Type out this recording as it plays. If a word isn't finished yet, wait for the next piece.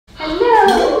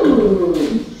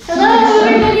Hello,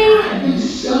 everybody. I'm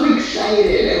so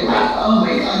excited. I'm like, oh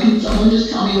my God, can someone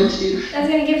just tell me what to do? I was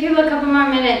going to give people a couple more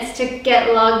minutes to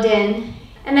get logged in.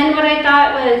 And then what I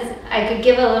thought was I could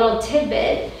give a little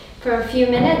tidbit for a few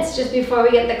minutes just before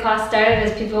we get the class started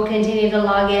as people continue to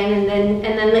log in, and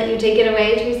then let you take it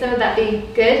away, Teresa. Would that be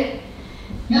good?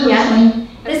 Yeah.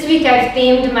 This week I've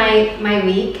themed my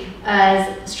week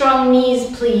as Strong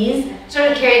Knees Please.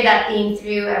 Sort of carried that theme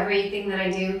through everything that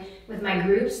I do with my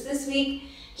groups this week,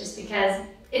 just because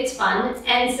it's fun.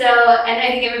 And I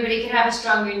think everybody can have a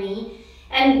stronger knee.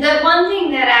 And the one thing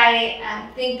that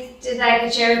I think that I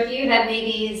could share with you that may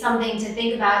be something to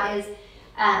think about is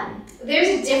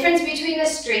there's a difference between a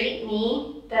straight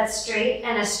knee that's straight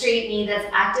and a straight knee that's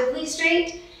actively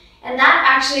straight. And that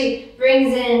actually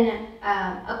brings in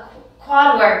a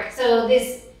quad work. So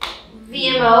this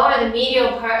VMO, or the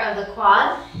medial part of the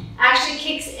quad, actually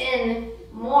kicks in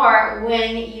more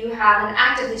when you have an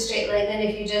actively straight leg than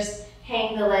if you just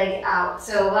hang the leg out.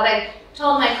 So what I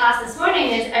told my class this morning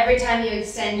is every time you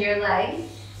extend your leg,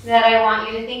 that I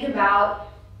want you to think about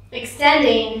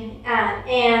extending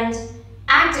and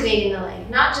activating the leg,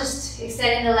 not just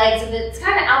extending the leg so that it's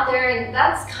kind of out there and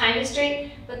that's kind of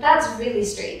straight, but that's really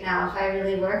straight now if I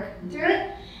really work through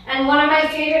it. And one of my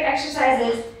favorite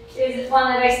exercises is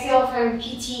one that I steal from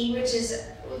PT, which is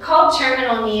called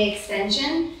terminal knee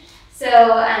extension.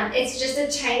 So it's just a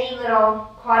tiny little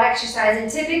quad exercise, and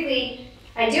typically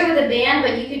I do it with a band,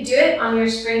 but you could do it on your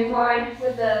springboard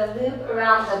with a loop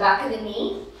around the back of the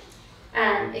knee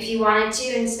if you wanted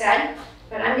to instead.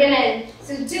 But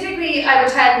so typically I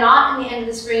would tie a knot in the end of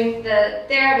the spring, the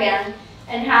TheraBand,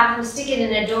 and have them stick it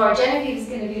in a door. Genevieve is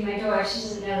going to be my door. She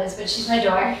doesn't know this, but she's my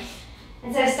door.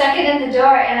 And so I've stuck it in the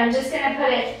door, and I'm just going to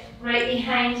put it right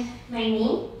behind my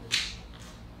knee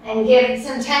and give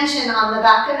some tension on the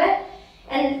back of it.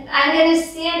 And I'm going to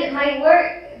stand at my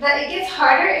work. That it gets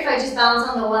harder if I just balance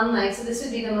on the one leg. So this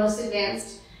would be the most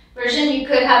advanced version. You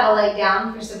could have a leg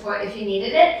down for support if you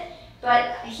needed it.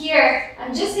 But here,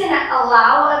 I'm just going to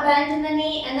allow a bend in the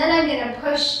knee, and then I'm going to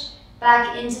push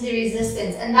back into the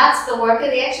resistance. And that's the work of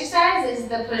the exercise, is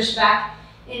the push back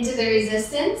into the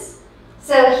resistance.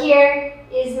 So here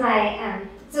is my,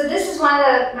 so this is one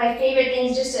of my favorite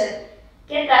things, just to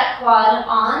get that quad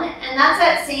on. And that's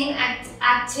that same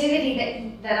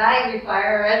activity that I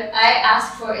require, or I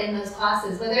ask for in those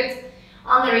classes. Whether it's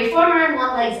on the reformer and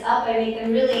one leg's up, I make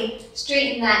them really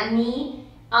straighten that knee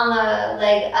on the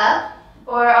leg up,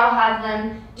 or I'll have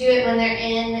them do it when they're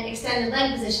in extended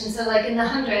leg position, so like in the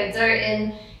hundreds or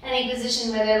in any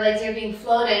position where their legs are being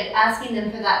floated, asking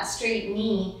them for that straight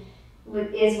knee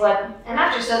is what I'm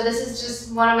after. So this is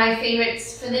just one of my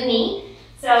favorites for the knee.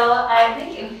 So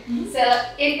thank you. So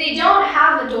if they don't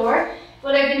have a door,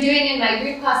 what I've been doing in my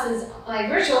group classes, my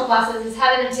virtual classes, is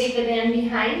having them take the band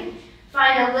behind,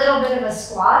 find a little bit of a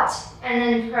squat, and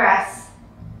then press.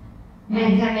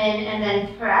 And come in and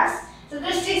then press. So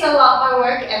this takes a lot more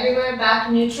work everywhere.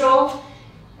 Back neutral.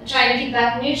 I'm trying to keep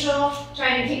back neutral,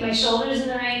 trying to keep my shoulders in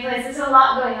the right place. There's a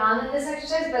lot going on in this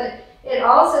exercise, but it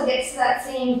also gets to that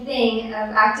same thing of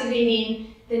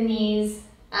activating the knees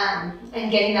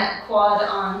and getting that quad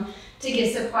on to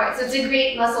give support. So it's a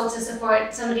great muscle to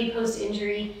support. Somebody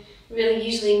post-injury really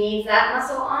usually needs that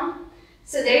muscle on.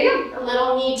 So there you go, a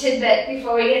little knee tidbit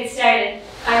before we get started.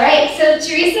 All right, so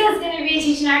Teresa is going to be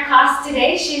teaching our class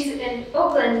today. She's in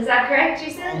Oakland, is that correct,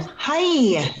 Teresa?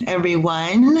 Hi,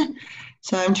 everyone.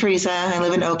 So I'm Teresa. I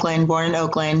live in Oakland, born in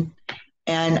Oakland.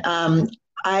 And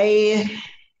I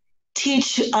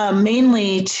teach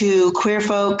mainly to queer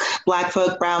folk, Black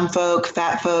folk, brown folk,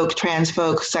 fat folk, trans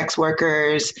folk, sex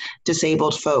workers,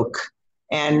 disabled folk,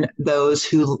 and those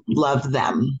who love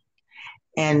them.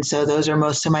 And so those are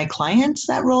most of my clients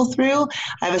that roll through.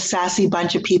 I have a sassy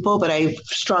bunch of people, but I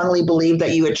strongly believe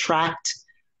that you attract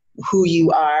who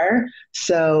you are.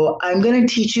 So I'm going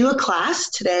to teach you a class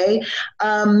today,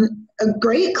 a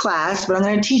great class, but I'm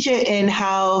going to teach it in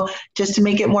how, just to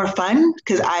make it more fun,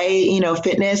 because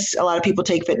fitness, a lot of people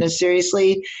take fitness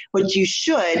seriously, which you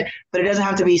should, but it doesn't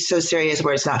have to be so serious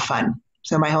where it's not fun.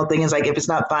 So my whole thing is like, if it's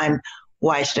not fun,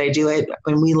 why should I do it?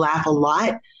 When we laugh a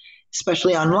lot,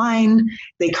 especially online,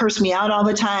 they curse me out all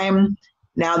the time.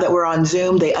 Now that we're on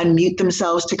Zoom, they unmute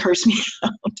themselves to curse me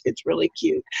out. It's really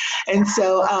cute. And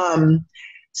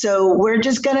so we're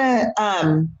just gonna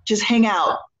just hang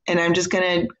out, and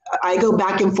I go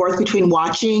back and forth between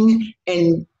watching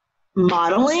and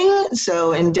modeling,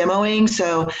 and demoing.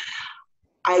 So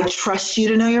I trust you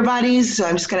to know your bodies. So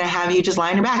I'm just gonna have you just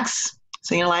lie on your backs.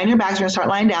 So you're gonna lie on your backs, we're gonna start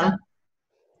lying down.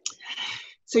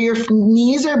 So your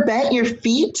knees are bent, your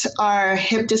feet are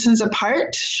hip distance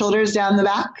apart, shoulders down the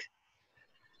back.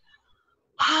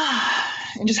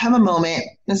 and just have a moment.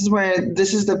 This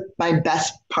is my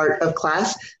best part of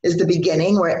class, is the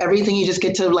beginning, where everything, you just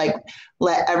get to like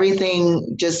let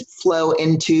everything just flow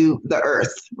into the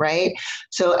earth, right?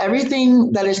 So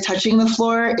everything that is touching the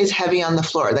floor is heavy on the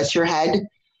floor. That's your head,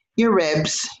 your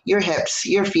ribs, your hips,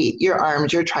 your feet, your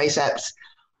arms, your triceps.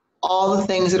 All the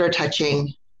things that are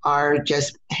touching are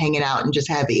just hanging out and just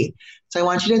heavy. So I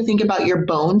want you to think about your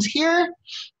bones here,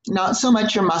 not so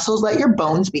much your muscles. Let your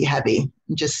bones be heavy.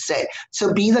 Just say,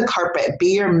 so be the carpet,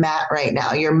 be your mat right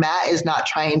now. Your mat is not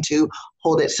trying to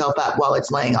hold itself up while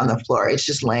it's laying on the floor. It's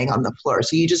just laying on the floor.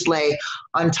 So you just lay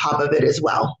on top of it as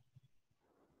well.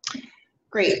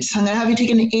 Great. So I'm going to have you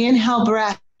take an inhale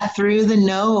breath through the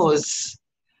nose.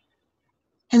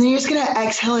 And then you're just going to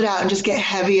exhale it out and just get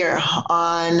heavier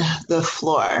on the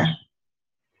floor.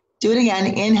 Do it again.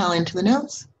 Inhale into the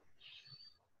nose.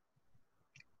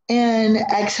 And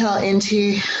exhale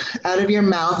out of your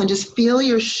mouth, and just feel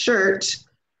your shirt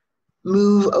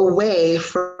move away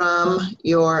from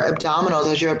your abdominals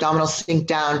as your abdominals sink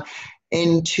down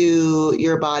into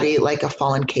your body like a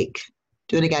fallen cake.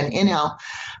 Do it again. Inhale.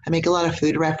 I make a lot of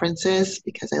food references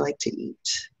because I like to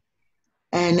eat.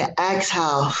 And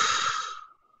exhale.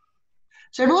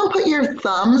 So everyone put your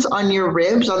thumbs on your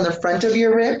ribs, on the front of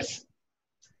your ribs,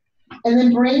 and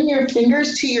then bring your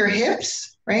fingers to your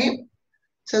hips, right?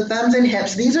 So thumbs and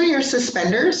hips, these are your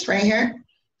suspenders right here.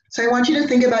 So I want you to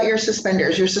think about your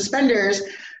suspenders. Your suspenders,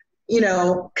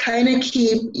 kind of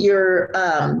keep your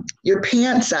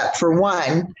pants up for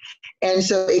one. And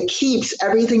so it keeps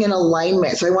everything in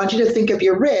alignment. So I want you to think of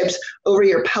your ribs over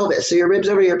your pelvis. So your ribs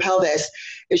over your pelvis,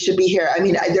 it should be here. I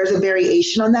mean, there's a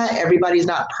variation on that. Everybody's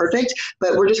not perfect,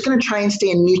 but we're just going to try and stay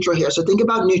in neutral here. So think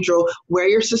about neutral, where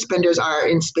your suspenders are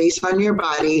in space on your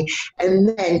body.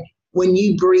 And then when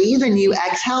you breathe and you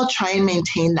exhale, try and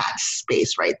maintain that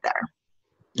space right there.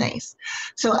 Nice.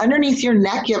 So underneath your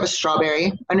neck, you have a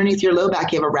strawberry. Underneath your low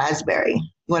back, you have a raspberry. You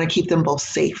want to keep them both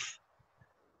safe,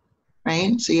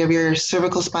 right? So you have your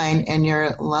cervical spine and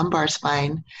your lumbar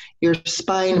spine. Your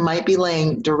spine might be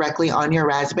laying directly on your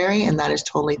raspberry, and that is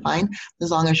totally fine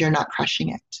as long as you're not crushing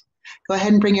it. Go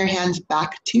ahead and bring your hands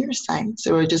back to your side.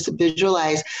 So we're just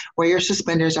visualize where your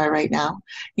suspenders are right now.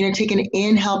 You're going to take an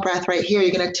inhale breath right here.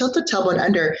 You're going to tilt the tailbone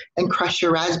under and crush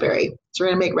your raspberry. So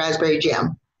we're going to make raspberry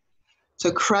jam.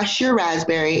 So crush your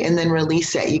raspberry and then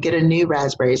release it. You get a new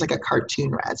raspberry. It's like a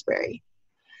cartoon raspberry.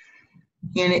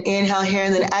 You're going to inhale here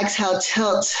and then exhale,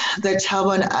 tilt the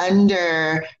tailbone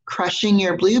under, crushing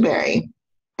your blueberry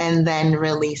and then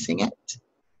releasing it.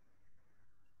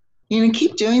 You're going to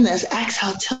keep doing this.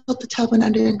 Exhale, tilt the tailbone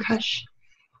under and crush.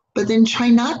 But then try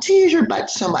not to use your butt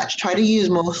so much. Try to use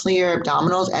mostly your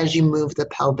abdominals as you move the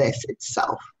pelvis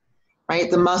itself,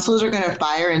 right? The muscles are going to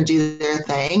fire and do their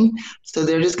thing. So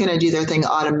they're just going to do their thing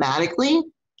automatically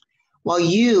while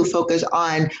you focus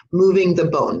on moving the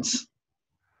bones.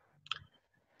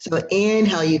 So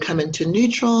inhale, you come into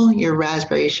neutral. Your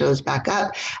raspberry shows back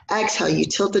up. Exhale, you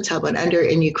tilt the tailbone under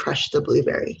and you crush the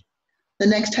blueberry. The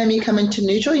next time you come into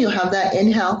neutral, you'll have that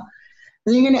inhale.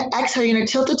 Then you're going to exhale, you're going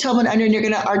to tilt the tailbone under, and you're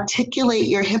going to articulate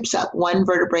your hips up one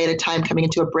vertebrae at a time, coming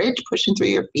into a bridge, pushing through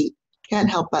your feet. Can't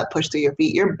help but push through your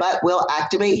feet. Your butt will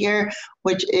activate here,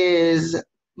 which is,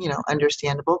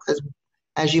 understandable because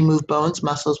as you move bones,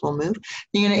 muscles will move.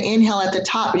 You're going to inhale at the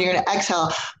top, and you're going to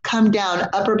exhale, come down,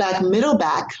 upper back, middle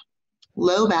back,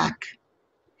 low back,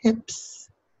 hips,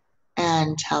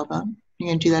 and tailbone. You're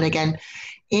going to do that again.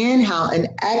 Inhale and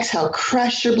exhale,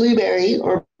 crush your blueberry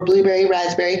or blueberry,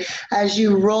 raspberry as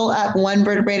you roll up one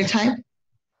vertebrae at a time.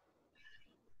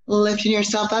 Lifting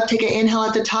yourself up, take an inhale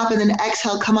at the top and then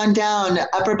exhale, come on down,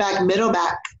 upper back, middle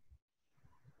back,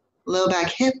 low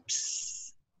back,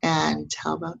 hips, and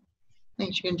tailbone.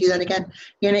 Thanks, you're gonna do that again.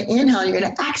 You're gonna inhale, you're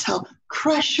gonna exhale,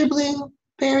 crush your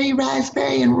blueberry,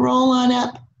 raspberry, and roll on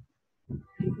up.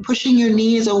 Pushing your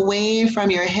knees away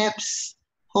from your hips.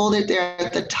 Hold it there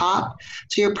at the top.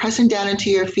 So you're pressing down into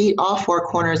your feet, all four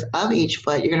corners of each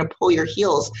foot. You're going to pull your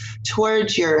heels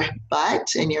towards your butt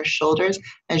and your shoulders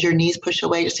as your knees push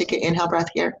away. Just take an inhale breath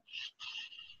here.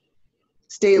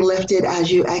 Stay lifted as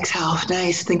you exhale.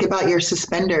 Nice. Think about your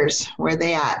suspenders. Where are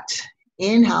they at?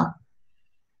 Inhale.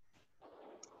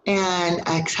 And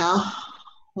exhale.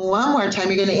 One more time.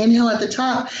 You're going to inhale at the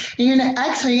top. And you're going to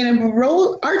exhale. You're going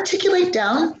to articulate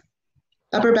down.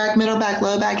 Upper back, middle back,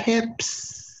 low back, hips.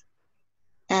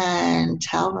 And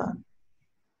tailbone,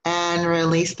 and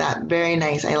release that. Very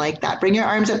nice. I like that. Bring your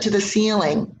arms up to the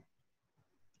ceiling.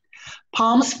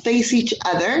 Palms face each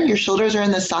other. Your shoulders are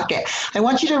in the socket. I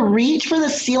want you to reach for the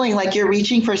ceiling like you're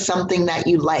reaching for something that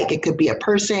you like. It could be a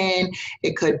person.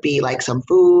 It could be like some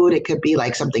food. It could be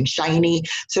like something shiny.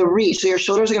 So reach. So your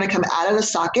shoulders are going to come out of the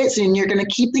sockets, and you're going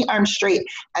to keep the arms straight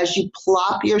as you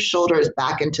plop your shoulders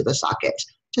back into the socket.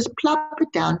 Just plop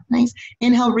it down. Nice.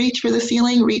 Inhale, reach for the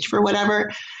ceiling, reach for whatever.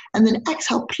 And then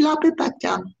exhale, plop it back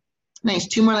down. Nice.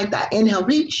 2 more like that. Inhale,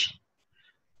 reach.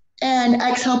 And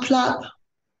exhale, plop.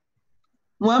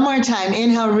 1 more time.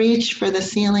 Inhale, reach for the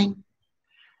ceiling.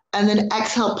 And then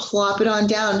exhale, plop it on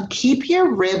down. Keep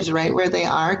your ribs right where they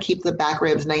are. Keep the back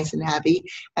ribs nice and heavy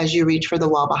as you reach for the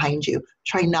wall behind you.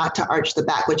 Try not to arch the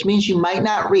back, which means you might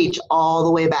not reach all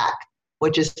the way back,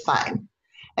 which is fine.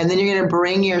 And then you're going to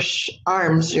bring your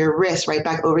arms, your wrists right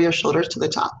back over your shoulders to the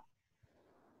top.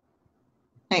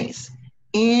 Nice.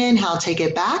 Inhale, take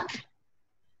it back.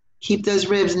 Keep those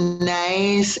ribs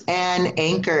nice and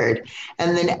anchored.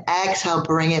 And then exhale,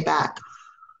 bring it back.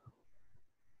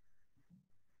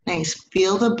 Nice.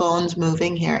 Feel the bones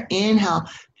moving here. Inhale,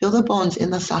 feel the bones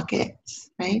in the sockets,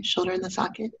 right? Shoulder in the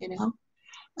socket, inhale.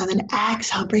 And then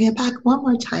exhale, bring it back 1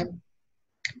 more time.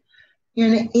 You're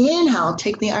going to inhale,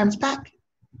 take the arms back.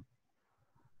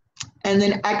 And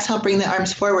then exhale, bring the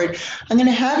arms forward. I'm going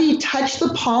to have you touch the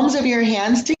palms of your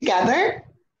hands together.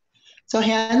 So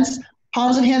hands,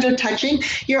 palms and hands are touching.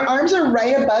 Your arms are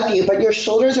right above you, but your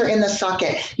shoulders are in the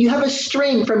socket. You have a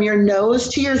string from your nose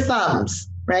to your thumbs,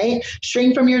 right?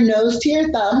 String from your nose to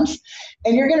your thumbs.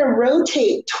 And you're going to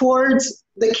rotate towards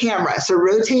the camera. So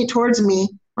rotate towards me,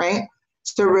 right?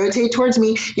 So rotate towards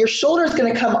me. Your shoulder is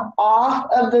going to come off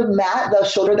of the mat. The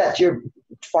shoulder that's your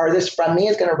farthest from me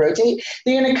is going to rotate.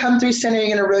 Then you're going to come through center.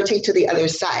 You're going to rotate to the other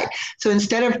side. So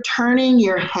instead of turning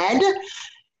your head,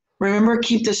 remember,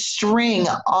 keep the string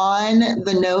on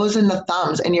the nose and the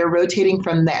thumbs, and you're rotating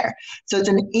from there. So it's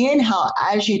an inhale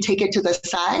as you take it to the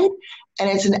side, and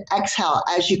it's an exhale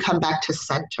as you come back to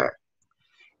center.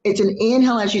 It's an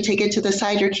inhale as you take it to the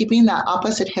side. You're keeping that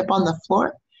opposite hip on the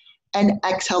floor, and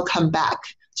exhale, come back.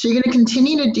 So you're going to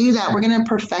continue to do that. We're going to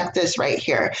perfect this right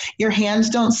here. Your hands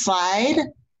don't slide,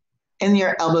 and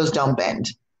your elbows don't bend,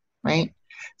 right?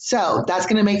 So that's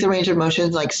going to make the range of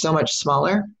motions like so much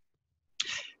smaller.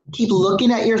 Keep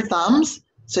looking at your thumbs.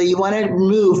 So you want to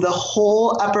move the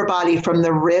whole upper body from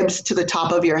the ribs to the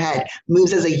top of your head.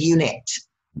 Moves as a unit.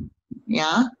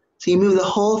 Yeah? So you move the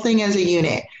whole thing as a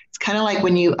unit. It's kind of like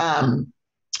when you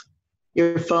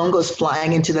your phone goes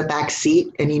flying into the back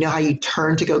seat and you know how you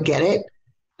turn to go get it?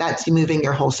 That's moving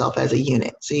your whole self as a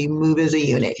unit. So you move as a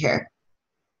unit here.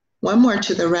 1 more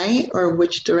to the right or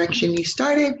which direction you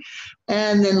started.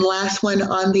 And then last one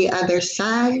on the other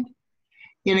side.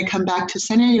 You're going to come back to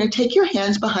center. You're going to take your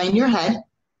hands behind your head.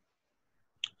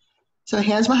 So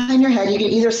hands behind your head. You can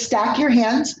either stack your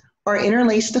hands or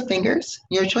interlace the fingers,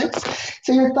 your choice.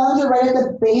 So your thumbs are right at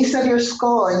the base of your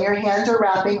skull and your hands are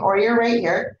wrapping, or you're right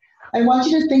here. I want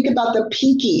you to think about the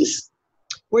pinkies.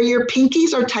 Where your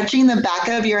pinkies are touching the back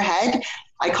of your head,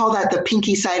 I call that the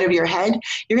pinky side of your head.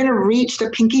 You're going to reach the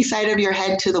pinky side of your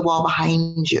head to the wall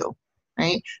behind you,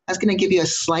 right? That's going to give you a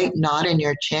slight nod in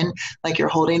your chin, like you're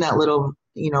holding that little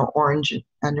orange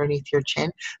underneath your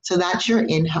chin. So that's your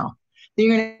inhale. Then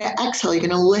you're going to exhale. You're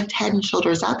going to lift head and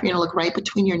shoulders up. You're going to look right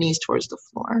between your knees towards the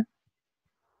floor.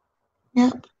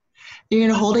 Yep. You're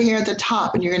going to hold it here at the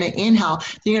top and you're going to inhale.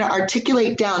 Then you're going to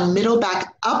articulate down, middle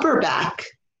back, upper back,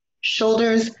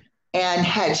 shoulders, and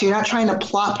head. So you're not trying to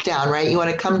plop down, right? You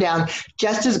want to come down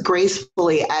just as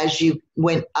gracefully as you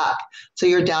went up. So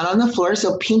you're down on the floor.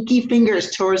 So pinky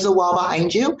fingers towards the wall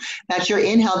behind you. That's your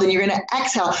inhale. Then you're going to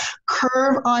exhale,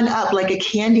 curve on up like a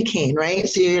candy cane, right?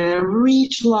 So you're going to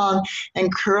reach long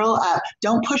and curl up.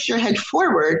 Don't push your head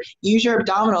forward. Use your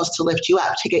abdominals to lift you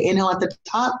up. Take an inhale at the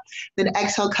top, then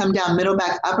exhale, come down, middle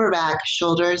back, upper back,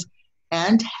 shoulders,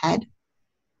 and head.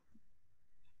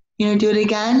 You're going to do it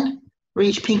again.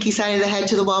 Reach pinky side of the head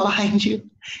to the wall behind you.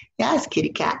 Yes, kitty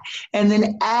cat. And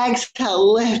then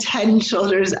exhale, lift head and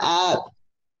shoulders up.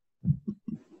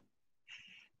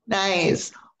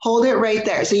 Nice. Hold it right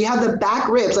there. So you have the back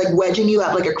ribs like wedging you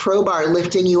up like a crowbar,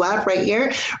 lifting you up right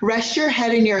here. Rest your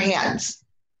head in your hands.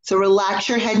 So relax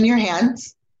your head in your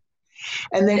hands.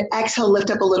 And then exhale,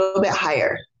 lift up a little bit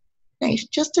higher. Nice.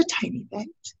 Just a tiny bit.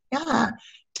 Yeah.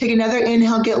 Take another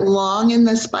inhale, get long in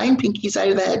the spine, pinky side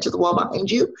of the head to the wall behind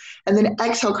you. And then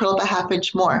exhale, curl up a half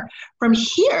inch more. From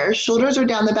here, shoulders are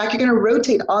down the back. You're going to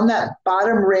rotate on that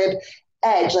bottom rib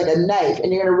edge like a knife,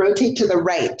 and you're going to rotate to the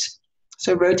right.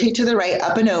 So rotate to the right,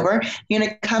 up and over. You're going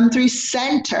to come through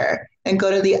center and go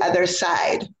to the other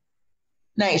side.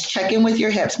 Nice. Check in with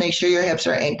your hips. Make sure your hips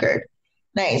are anchored.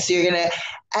 Nice. So you're going to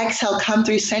exhale, come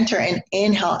through center, and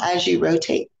inhale as you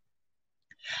rotate.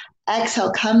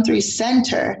 Exhale, come through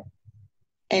center,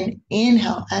 and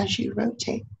inhale as you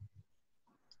rotate.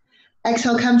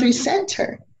 Exhale, come through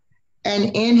center,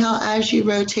 and inhale as you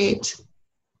rotate.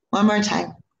 One more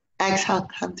time. Exhale,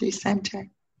 come through center.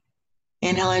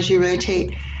 Inhale as you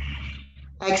rotate.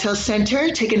 Exhale, center.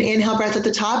 Take an inhale breath at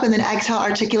the top, and then exhale,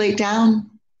 articulate down.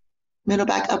 Middle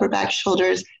back, upper back,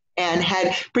 shoulders, and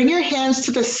head. Bring your hands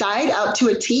to the side, out to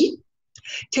a T.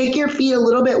 Take your feet a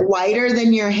little bit wider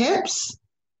than your hips.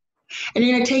 And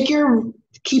you're gonna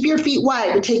keep your feet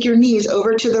wide, but take your knees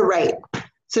over to the right.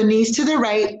 So knees to the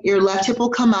right, your left hip will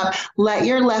come up. Let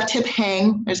your left hip hang.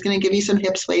 I'm just gonna give you some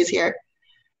hip sways here.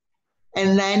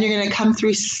 And then you're gonna come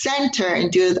through center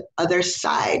and do the other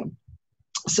side.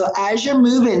 So as you're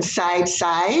moving side,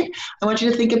 side, I want you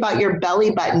to think about your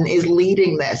belly button is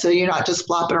leading this. So you're not just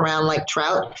flopping around like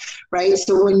trout, right?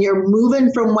 So when you're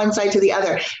moving from one side to the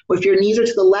other, if your knees are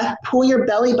to the left, pull your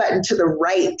belly button to the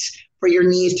right for your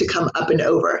knees to come up and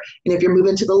over. And if you're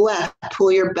moving to the left,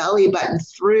 pull your belly button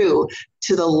through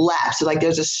to the left. So like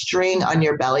there's a string on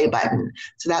your belly button.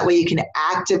 So that way you can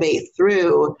activate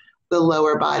through the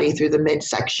lower body, through the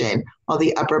midsection, while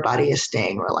the upper body is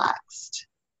staying relaxed.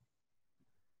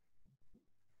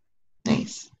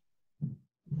 Nice.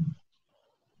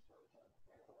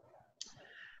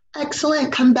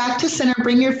 Excellent. Come back to center.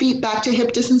 Bring your feet back to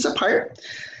hip distance apart.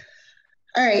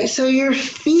 All right, so your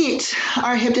feet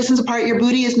are hip distance apart. Your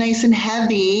booty is nice and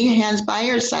heavy. Hands by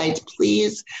your sides,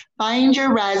 please. Find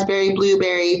your raspberry,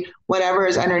 blueberry, whatever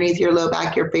is underneath your low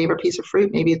back, your favorite piece of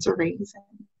fruit. Maybe it's a raisin.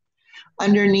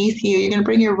 Underneath you, you're going to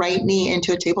bring your right knee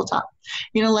into a tabletop.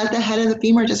 You're going to let the head of the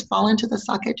femur just fall into the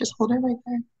socket. Just hold it right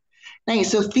there.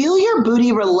 Nice. So feel your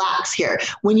booty relax here.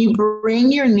 When you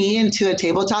bring your knee into a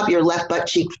tabletop, your left butt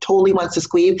cheek totally wants to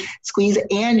squeeze,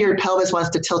 and your pelvis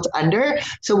wants to tilt under.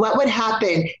 So what would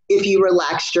happen if you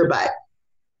relaxed your butt?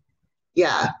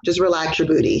 Yeah, just relax your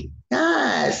booty.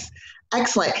 Yes.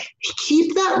 Excellent.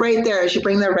 Keep that right there as you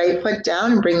bring the right foot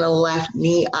down and bring the left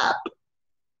knee up.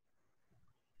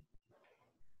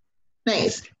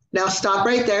 Nice. Now stop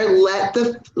right there. Let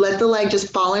the leg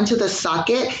just fall into the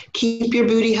socket. Keep your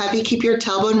booty heavy. Keep your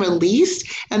tailbone released,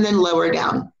 and then lower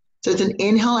down. So it's an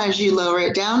inhale as you lower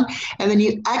it down, and then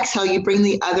you exhale, you bring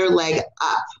the other leg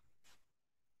up.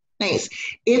 Nice.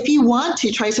 If you want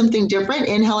to try something different,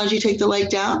 inhale as you take the leg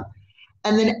down,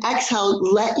 and then exhale,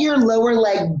 let your lower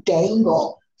leg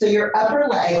dangle. So your upper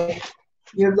leg,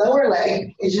 your lower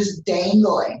leg is just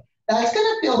dangling. That's going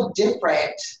to feel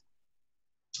different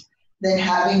than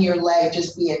having your leg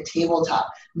just be a tabletop.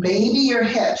 Maybe your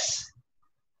hips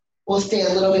will stay a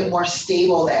little bit more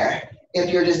stable there if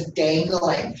you're just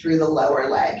dangling through the lower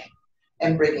leg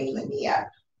and bringing the knee up,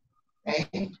 right?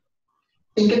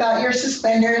 Think about your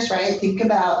suspenders, right? Think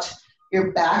about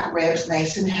your back ribs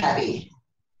nice and heavy.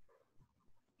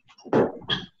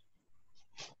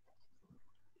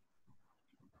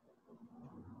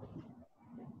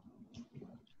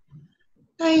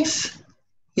 Nice.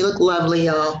 You look lovely,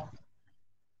 y'all.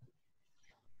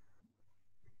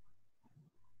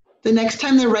 The next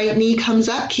time the right knee comes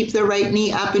up, keep the right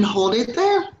knee up and hold it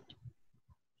there.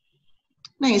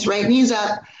 Nice, right knee's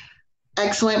up.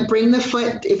 Excellent. Bring the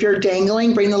foot, if you're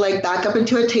dangling, bring the leg back up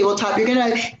into a tabletop. You're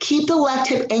gonna keep the left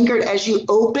hip anchored as you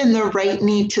open the right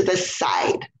knee to the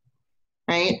side,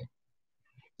 right?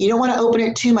 You don't wanna open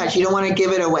it too much. You don't wanna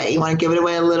give it away. You wanna give it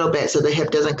away a little bit so the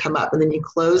hip doesn't come up. And then you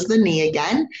close the knee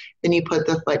again, then you put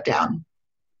the foot down.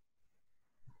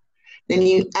 Then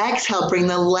you exhale, bring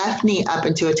the left knee up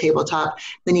into a tabletop.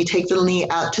 Then you take the knee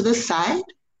out to the side.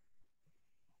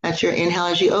 That's your inhale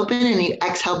as you open, and you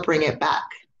exhale, bring it back.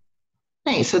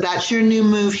 Nice, so that's your new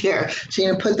move here. So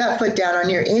you're gonna put that foot down on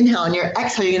your inhale, and your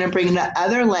exhale, you're gonna bring the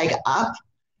other leg up.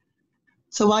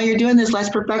 So while you're doing this, let's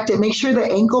perfect it. Make sure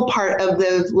the ankle part of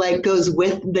the leg goes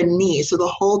with the knee. So the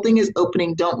whole thing is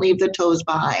opening. Don't leave the toes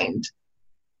behind.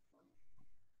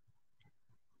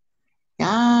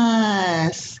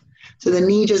 Yes. So the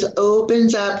knee just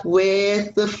opens up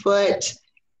with the foot.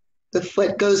 The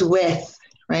foot goes with,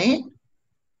 right?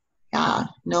 Yeah,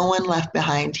 no one left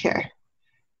behind here.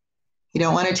 You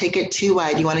don't want to take it too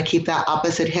wide. You want to keep that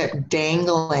opposite hip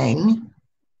dangling.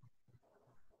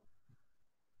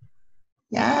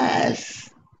 Yes,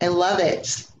 I love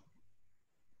it.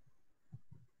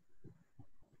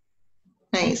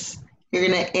 Nice. You're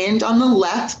going to end on the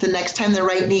left. The next time the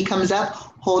right knee comes up,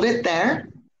 hold it there.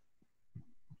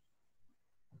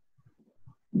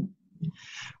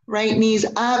 Right knee's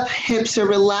up, hips are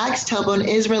relaxed, tailbone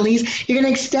is released. You're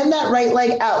gonna extend that right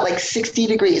leg out like 60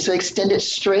 degrees. So extend it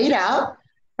straight out,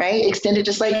 right? Extend it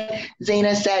just like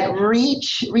Zeina said,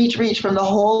 reach, reach, reach from the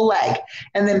whole leg,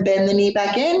 and then bend the knee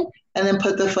back in, and then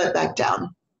put the foot back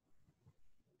down.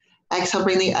 Exhale,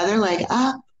 bring the other leg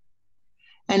up,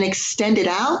 and extend it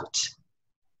out,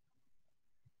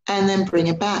 and then bring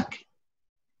it back.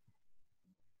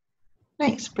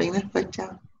 Nice, bring the foot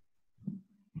down.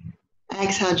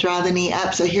 Exhale, draw the knee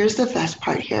up. So here's the best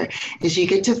part here is you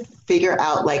get to figure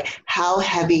out like how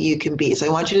heavy you can be. So I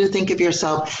want you to think of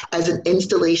yourself as an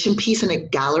installation piece in a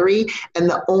gallery, and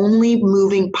the only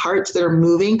moving parts that are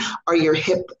moving are your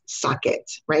hip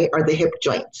sockets, right? Are the hip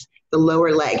joints, the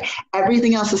lower leg.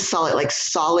 Everything else is solid, like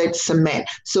solid cement.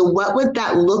 So what would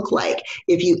that look like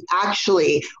if you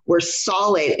actually were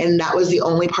solid and that was the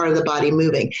only part of the body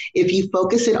moving? If you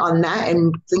focus it on that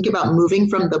and think about moving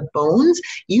from the bones,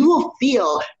 you will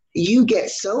feel you get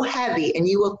so heavy, and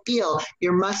you will feel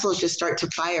your muscles just start to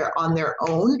fire on their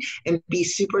own and be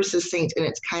super succinct. And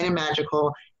it's kind of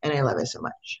magical, and I love it so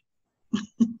much.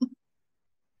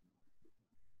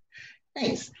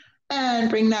 Nice. And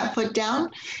bring that foot down.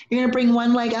 You're gonna bring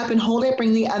one leg up and hold it.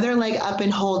 Bring the other leg up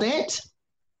and hold it.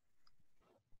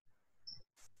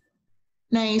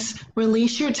 Nice.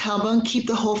 Release your tailbone. Keep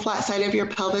the whole flat side of your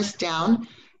pelvis down.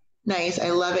 Nice. I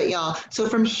love it, y'all. So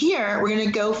from here, we're going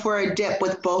to go for a dip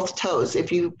with both toes.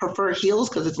 If you prefer heels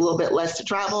because it's a little bit less to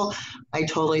travel, I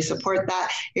totally support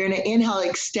that. You're going to inhale,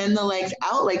 extend the legs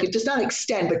out, like it does not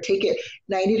extend, but take it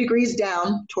 90 degrees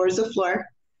down towards the floor,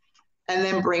 and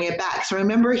then bring it back. So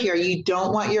remember here, you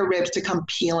don't want your ribs to come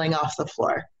peeling off the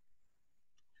floor.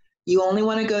 You only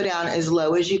want to go down as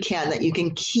low as you can, that you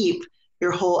can keep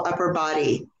your whole upper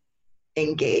body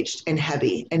engaged and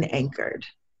heavy and anchored.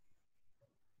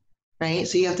 Right?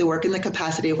 So you have to work in the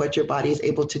capacity of what your body is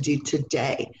able to do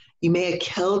today. You may have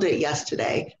killed it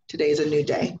yesterday. Today's a new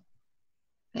day.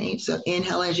 Right? So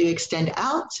inhale as you extend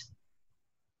out,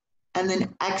 and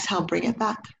then exhale, bring it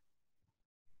back.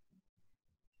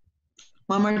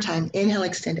 One more time. Inhale,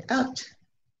 extend out,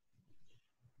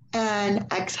 and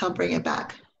exhale, bring it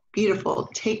back. Beautiful.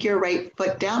 Take your right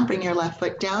foot down, bring your left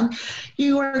foot down.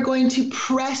 You are going to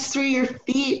press through your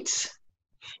feet.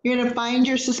 You're going to find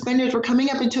your suspenders. We're coming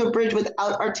up into a bridge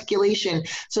without articulation.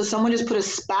 So someone just put a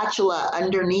spatula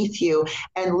underneath you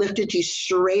and lifted you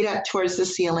straight up towards the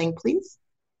ceiling, please.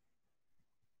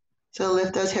 So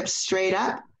lift those hips straight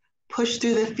up. Push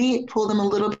through the feet. Pull them a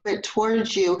little bit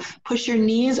towards you. Push your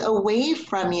knees away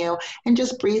from you. And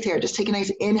just breathe here. Just take a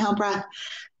nice inhale breath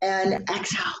and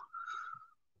exhale.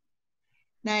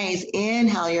 Nice.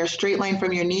 Inhale. Your straight line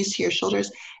from your knees to your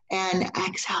shoulders. And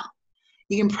exhale.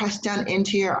 You can press down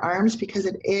into your arms because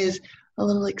it is a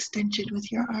little extension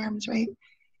with your arms, right?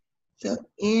 So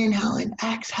inhale and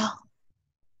exhale.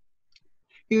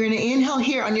 You're going to inhale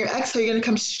here. On your exhale, you're going to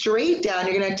come straight down.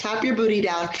 You're going to tap your booty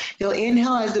down. You'll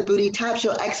inhale as the booty taps.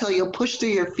 You'll exhale. You'll push through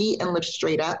your feet and lift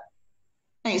straight up.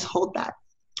 Nice. Hold that.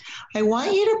 I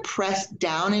want you to press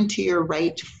down into your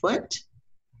right foot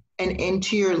and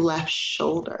into your left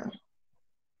shoulder.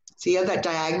 So you have that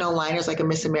diagonal line. It's like a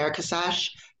Miss America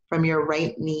sash. From your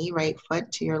right knee, right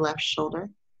foot to your left shoulder.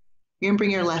 You're gonna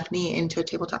bring your left knee into a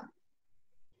tabletop.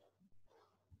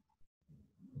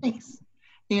 Nice.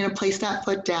 You're gonna place that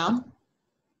foot down.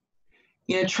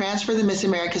 You're gonna transfer the Miss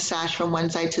America sash from one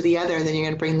side to the other, then you're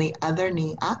gonna bring the other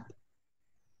knee up.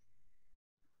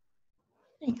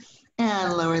 Nice.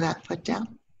 And lower that foot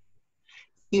down.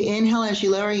 You inhale as you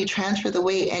lower, you transfer the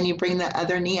weight, and you bring the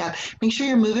other knee up. Make sure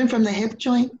you're moving from the hip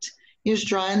joint. You're just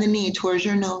drawing the knee towards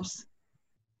your nose.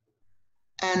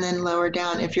 And then lower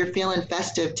down. If you're feeling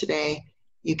festive today,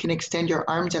 you can extend your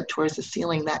arms up towards the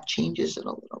ceiling. That changes it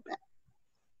a little bit.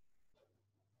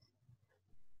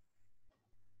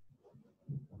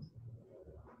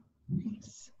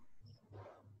 Nice.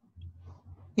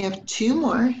 You have two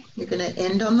more. You're going to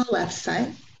end on the left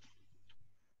side.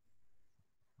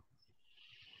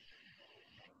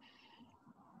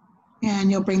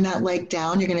 And you'll bring that leg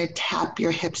down. You're going to tap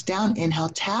your hips down. Inhale,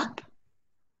 tap.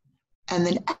 And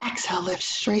then exhale, lift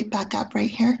straight back up right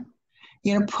here.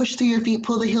 You're going to push through your feet,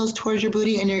 pull the heels towards your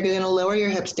booty, and you're going to lower your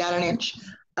hips down an inch,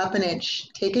 up an inch.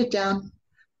 Take it down,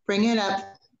 bring it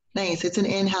up. Nice. It's an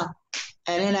inhale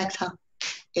and an exhale.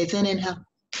 It's an inhale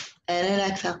and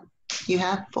an exhale. You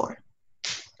have 4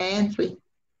 and 3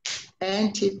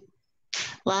 and 2.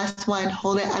 Last one.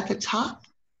 Hold it at the top.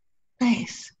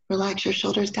 Nice. Relax your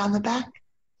shoulders down the back.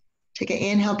 Take an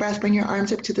inhale breath. Bring your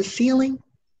arms up to the ceiling.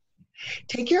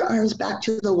 Take your arms back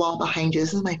to the wall behind you.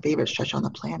 This is my favorite stretch on the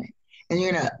planet. And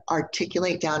you're going to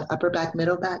articulate down upper back,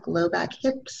 middle back, low back,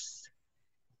 hips,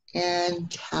 and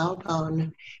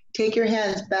tailbone. Take your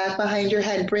hands back behind your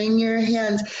head. Bring your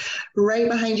hands right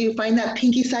behind you. Find that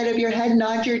pinky side of your head.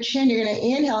 Nod your chin. You're going to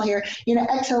inhale here. You're going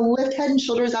to exhale. Lift head and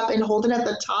shoulders up and hold it at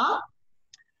the top.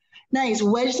 Nice.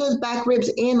 Wedge those back ribs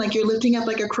in like you're lifting up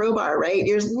like a crowbar, right?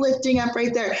 You're lifting up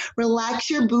right there. Relax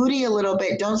your booty a little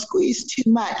bit. Don't squeeze too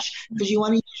much because you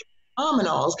want to use your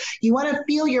abdominals. You want to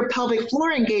feel your pelvic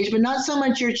floor engaged, but not so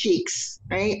much your cheeks,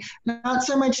 right? Not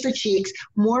so much the cheeks,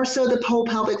 more so the whole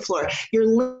pelvic floor.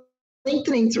 You're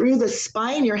lengthening through the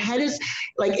spine. Your head is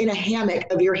like in a hammock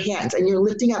of your hands and you're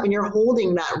lifting up and you're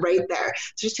holding that right there.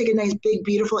 So just take a nice, big,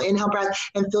 beautiful inhale breath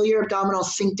and feel your abdominals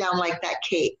sink down like that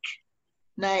cake.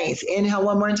 Nice. Inhale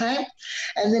one more time.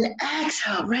 And then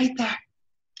exhale right there.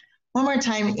 One more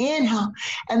time. Inhale.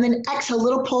 And then exhale.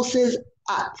 Little pulses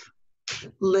up.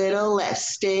 Little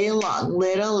lifts. Stay long.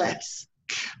 Little lifts.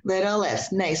 Little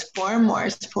lifts. Nice. 4 more.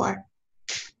 4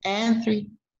 and 3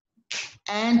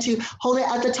 and 2. Hold it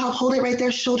at the top. Hold it right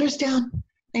there. Shoulders down.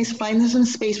 Nice. Find some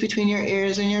space between your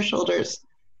ears and your shoulders.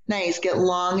 Nice. Get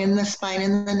long in the spine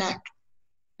and the neck.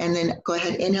 And then go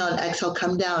ahead. Inhale and exhale.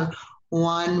 Come down.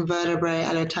 1 vertebrae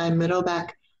at a time, middle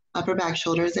back, upper back,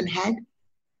 shoulders and head.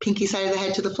 Pinky side of the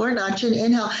head to the floor, notch in,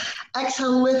 inhale.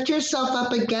 Exhale, lift yourself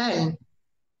up again.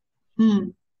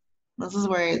 This is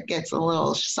where it gets a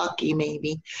little sucky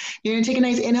maybe. You're gonna take a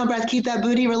nice inhale breath, keep that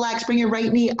booty relaxed, bring your right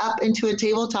knee up into a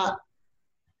tabletop.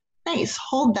 Nice,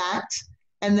 hold that,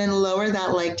 and then lower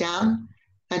that leg down.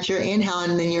 That's your inhale,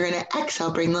 and then you're gonna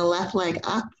exhale, bring the left leg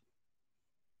up.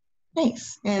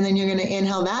 Nice. And then you're going to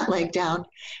inhale that leg down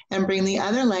and bring the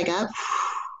other leg up.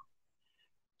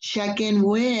 Check in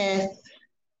with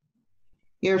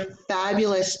your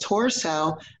fabulous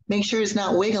torso. Make sure it's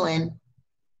not wiggling.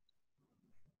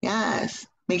 Yes.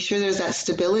 Make sure there's that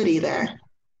stability there.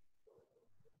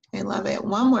 I love it.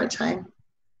 One more time.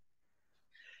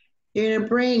 You're going to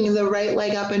bring the right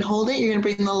leg up and hold it. You're going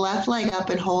to bring the left leg up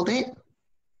and hold it.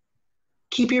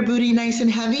 Keep your booty nice and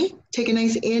heavy. Take a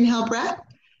nice inhale breath.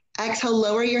 Exhale,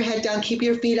 lower your head down, keep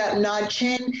your feet up, nod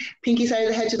chin, pinky side of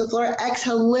the head to the floor.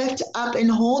 Exhale, lift up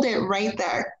and hold it right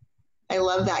there. I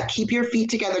love that. Keep your feet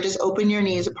together. Just open your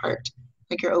knees apart,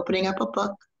 like you're opening up a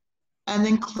book, and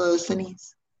then close the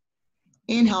knees.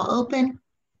 Inhale, open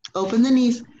the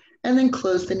knees, and then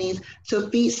close the knees. So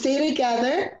feet stay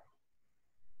together,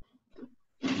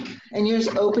 and you're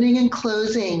just opening and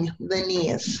closing the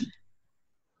knees.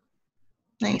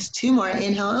 Nice. 2 more.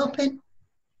 Inhale, open.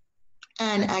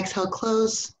 And exhale,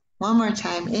 close. One more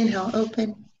time. Inhale,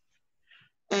 open.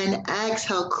 And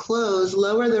exhale, close.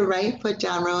 Lower the right foot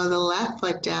down, roll the left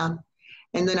foot down.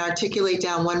 And then articulate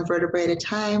down 1 vertebrae at a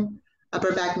time.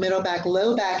 Upper back, middle back,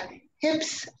 low back,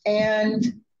 hips,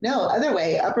 and no, other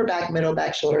way. Upper back, middle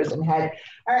back, shoulders, and head.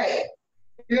 All right.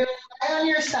 You're going to lie on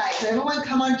your side. So everyone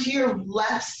come onto your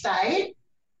left side.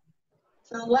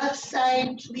 So left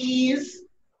side, please.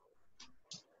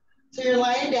 So you're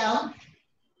lying down,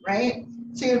 right?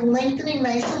 So you're lengthening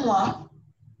nice and long.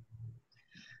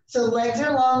 So legs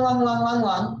are long, long, long, long,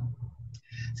 long.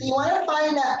 So you want to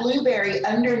find that blueberry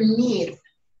underneath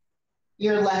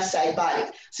your left side body.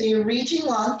 So you're reaching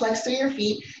long, flex through your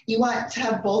feet. You want to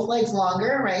have both legs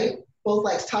longer, right? Both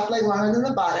legs, top leg longer than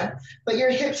the bottom, but your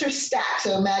hips are stacked.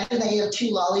 So imagine that you have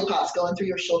 2 lollipops going through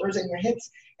your shoulders and your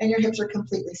hips are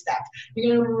completely stacked.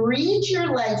 You're going to reach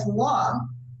your legs long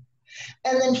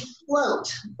and then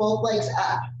float both legs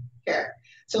up here.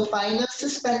 So find those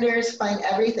suspenders, find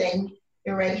everything.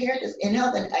 You're right here, just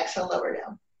inhale, then exhale, lower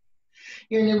down.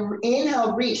 You're gonna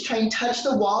inhale, reach, try and touch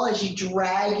the wall as you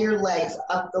drag your legs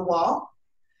up the wall,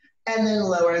 and then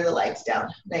lower the legs down.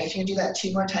 Nice, you're gonna do that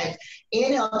 2 more times.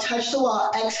 Inhale, touch the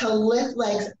wall, exhale, lift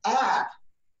legs up,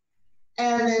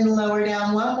 and then lower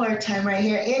down 1 more time right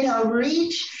here. Inhale,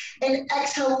 reach, and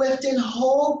exhale, lift and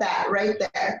hold that right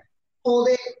there. Hold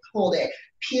it, hold it.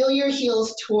 Peel your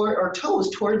heels toward or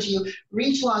toes towards you.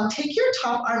 Reach long. Take your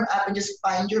top arm up and just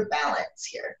find your balance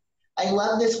here. I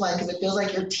love this one because it feels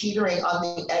like you're teetering on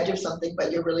the edge of something,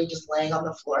 but you're really just laying on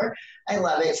the floor. I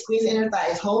love it. Squeeze inner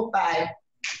thighs. Hold 5.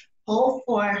 Hold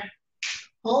 4.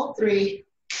 Hold 3.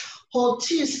 Hold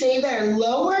 2. Stay there.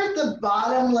 Lower the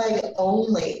bottom leg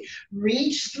only.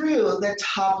 Reach through the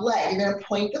top leg. You're going to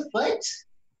point the foot,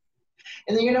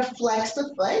 and then you're going to flex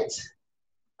the foot.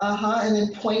 And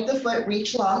then point the foot,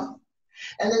 reach long,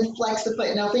 and then flex the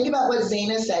foot. Now think about what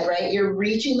Zeina said, right? You're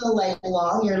reaching the leg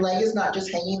long. Your leg is not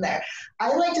just hanging there.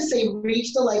 I like to say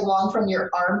reach the leg long from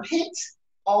your armpit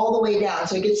all the way down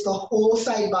so it gets the whole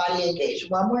side body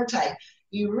engaged. One more time.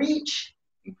 You reach,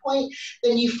 you point,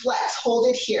 then you flex. Hold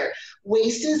it here.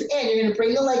 Waist is in. You're going to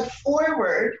bring the leg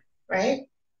forward, right?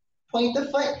 Point the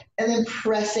foot, and then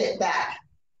press it back.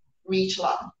 Reach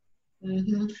long.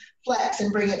 Flex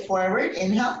and bring it forward.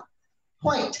 Inhale,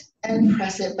 point, and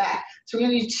press it back. So we're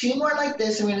gonna do 2 more like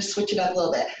this, and we're gonna switch it up a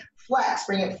little bit. Flex,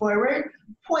 bring it forward,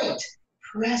 point,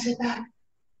 press it back.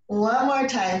 One more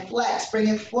time, flex, bring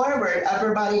it forward,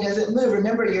 upper body doesn't move.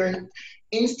 Remember, you're an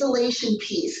installation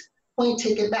piece. Point,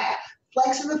 take it back.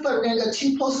 Flex in the foot, we're gonna go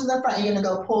 2 pulses in the front. You're gonna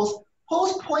go pulse,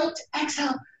 pulse, point,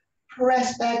 exhale,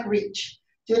 press back, reach.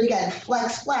 Do it again,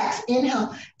 flex, flex,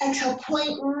 inhale, exhale,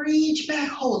 point, reach back,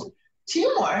 hold.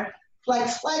 2 more,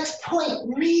 flex, flex,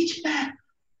 point, reach back,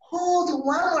 hold.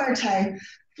 One more time,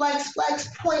 flex, flex,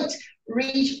 point,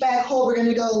 reach back, hold. We're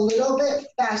gonna go a little bit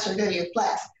faster. Go to your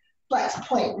flex, flex,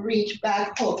 point, reach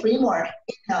back, hold. 3 more,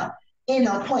 inhale,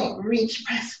 inhale, point, reach,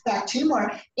 press back. 2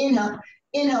 more, inhale,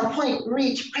 inhale, point,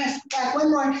 reach, press back.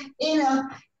 1 more, inhale,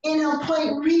 inhale,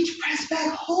 point, reach, press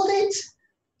back, hold it.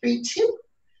 3, 2,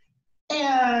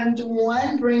 and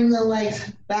 1. Bring the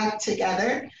legs back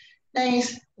together.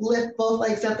 Nice, lift both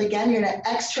legs up again. You're gonna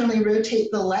externally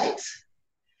rotate the legs.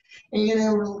 And you're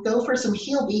gonna go for some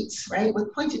heel beats, right?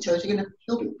 With pointed toes, you're gonna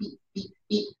heel beat, beat, beat,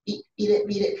 beat, beat, beat it,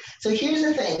 beat it. So here's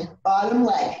the thing, bottom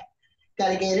leg,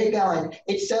 gotta get it going.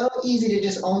 It's so easy to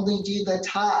just only do the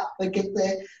top, but get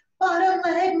the bottom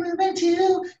leg moving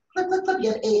too. Clip, clip, clip.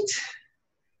 You have 8,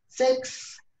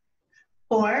 6,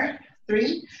 4,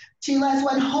 3, 2, last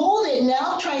 1. Hold it.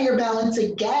 Now try your balance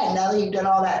again. Now that you've done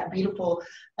all that beautiful,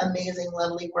 amazing,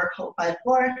 lovely work. Hold 5,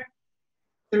 4,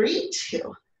 3,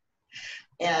 2,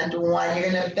 and 1.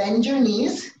 You're gonna bend your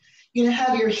knees. You're gonna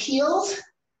have your heels,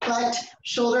 butt,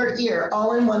 shoulder, ear,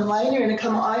 all in one line. You're gonna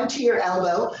come onto your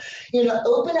elbow. You're gonna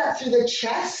open up through the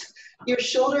chest. Your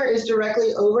shoulder is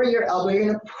directly over your elbow. You're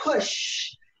gonna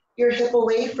push your hip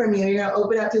away from you. You're gonna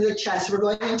open up through the chest. We're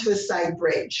going into a side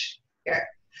bridge here.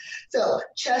 So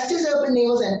chest is open,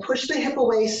 navel's in, push the hip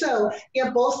away. So you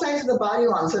have both sides of the body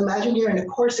long. So imagine you're in a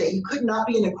corset. You could not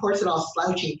be in a corset all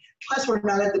slouchy. Plus we're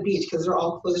not at the beach because they're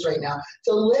all closed right now.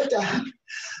 So lift up,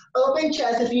 open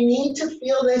chest. If you need to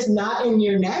feel this knot in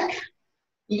your neck,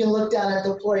 you can look down at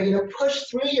the floor. You're gonna push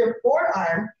through your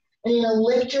forearm and you're gonna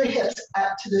lift your hips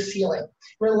up to the ceiling.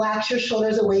 Relax your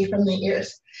shoulders away from the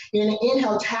ears. You're gonna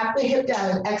inhale, tap the hip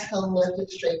down, and exhale, lift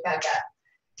it straight back up.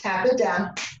 Tap it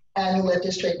down and lift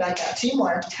it straight back up. 2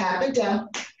 more, tap it down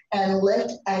and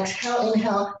lift, exhale,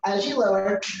 inhale as you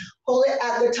lower. Hold it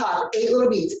at the top, 8 little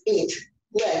beats. 8,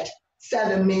 lift,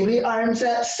 7, maybe arms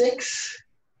up, 6,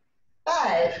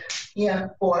 5, yeah,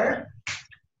 4,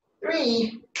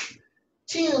 3,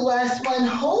 2, last 1,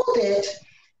 hold it,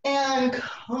 and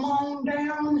come on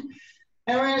down.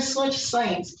 And we're gonna switch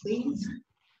sides, please.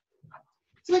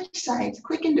 Switch sides,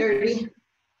 quick and dirty.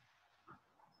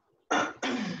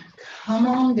 Come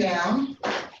on down.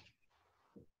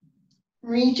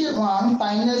 Reach it long,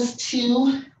 find those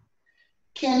 2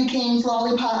 candy canes,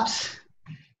 lollipops.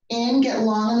 In, get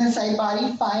long on the side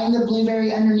body, find the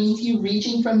blueberry underneath you,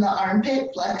 reaching from the armpit,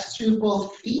 flex through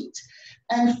both feet,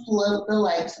 and float the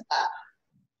legs up.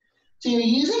 So you're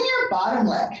using your bottom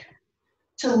leg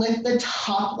to lift the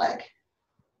top leg,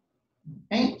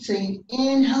 right? So you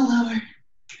inhale lower,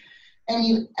 and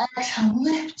you exhale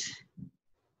lift,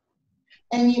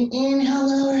 and you inhale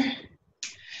lower,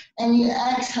 and you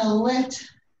exhale lift.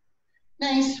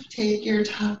 Nice, take your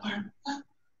top arm up.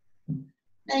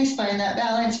 Nice, find that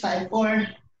balance, 5, 4,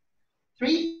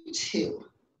 3, 2.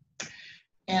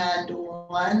 And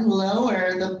 1,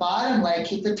 lower the bottom leg.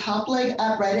 Keep the top leg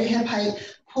up, right at hip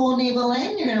height. Pull navel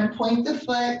in, you're gonna point the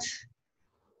foot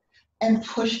and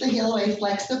push the heel away,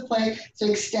 flex the foot. So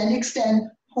extend, extend,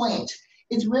 point.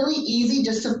 It's really easy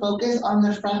just to focus on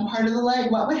the front part of the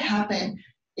leg. What would happen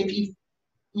if you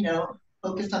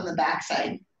focused on the back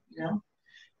side,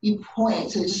 You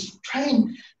point, so just try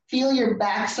and feel your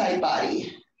backside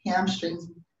body, hamstrings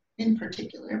in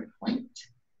particular, point.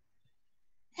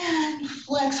 And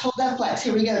flex, hold that flex.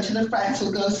 Here we go, to the front.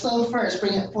 So go slow first,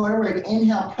 bring it forward,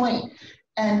 inhale, point,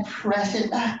 and press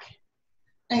it back.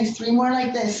 Nice, 3 more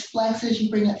like this. Flex as you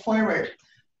bring it forward.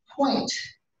 Point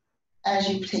as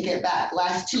you take it back.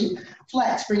 Last 2,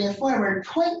 flex, bring it forward,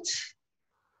 point.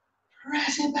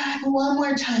 Press it back 1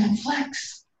 more time,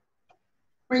 flex.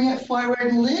 Bring it forward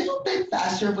a little bit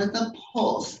faster with a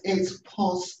pulse. It's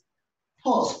pulse,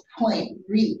 pulse, point,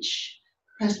 reach.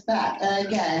 Press back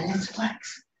again, it's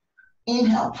flex.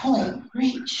 Inhale, point,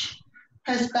 reach.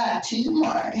 Press back, 2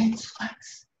 more, it's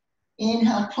flex.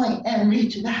 Inhale, point, and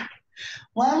reach back.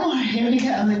 1 more, here we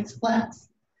go, it's flex.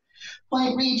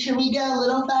 Point, reach, here we go, a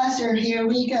little faster, here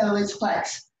we go, it's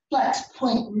flex. Flex,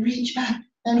 point, reach back,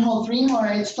 and hold 3 more,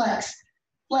 it's flex.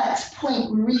 Flex, point,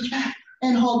 reach back,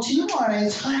 and hold 2 more,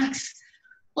 it's flex.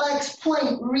 Flex,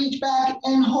 point, reach back,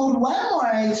 and hold 1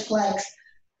 more, it's flex.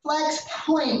 Flex,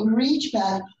 point, reach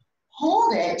back,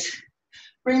 hold it.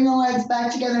 Bring the legs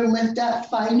back together, lift up,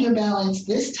 find your balance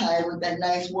this time with that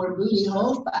nice warm booty.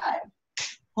 Hold 5,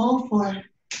 hold 4,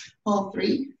 hold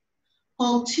 3,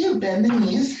 hold 2, bend the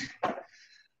knees.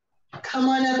 Come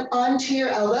on up onto your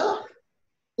elbow,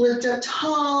 lift up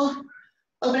tall,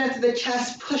 open up to the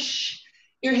chest, push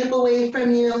your hip away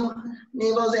from you,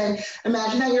 navel's in.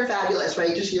 Imagine that you're fabulous,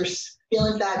 right? Just you're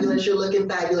feeling fabulous, you're looking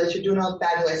fabulous, you're doing all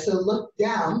fabulous. So look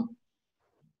down,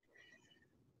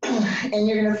 and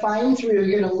you're gonna find through,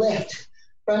 you're gonna lift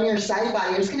from your side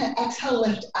body. You're just gonna exhale,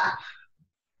 lift up,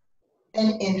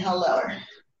 and inhale, lower.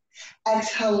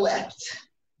 Exhale, lift,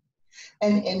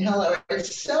 and inhale, lower.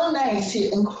 It's so nice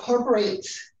to incorporate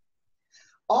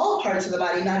all parts of the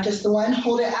body, not just the one.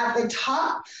 Hold it at the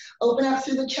top, open up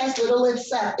through the chest, little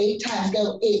lifts up, 8 times,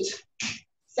 go 8,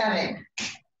 7,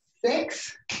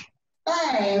 6,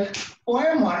 5,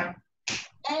 4 more,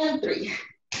 and 3,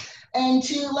 and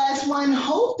 2, last one,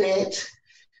 hold it,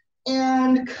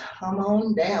 and come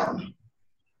on down.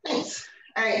 Nice.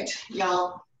 All right,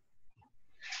 y'all.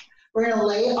 We're gonna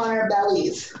lay on our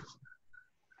bellies.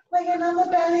 Laying on the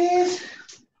bellies.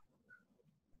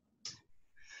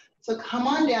 So come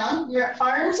on down. Your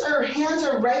arms or hands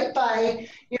are right by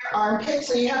your armpit,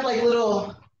 so you have like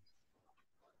little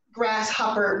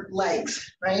grasshopper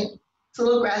legs, right? So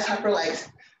little grasshopper legs.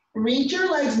 Reach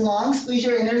your legs long, squeeze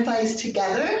your inner thighs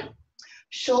together.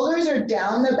 Shoulders are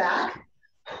down the back.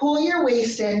 Pull your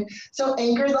waist in, so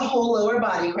anchor the whole lower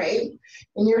body, right?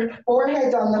 And your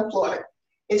forehead's on the floor.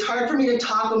 It's hard for me to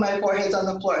talk when my forehead's on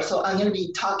the floor, so I'm gonna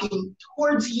be talking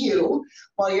towards you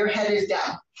while your head is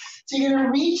down. So you're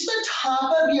gonna reach the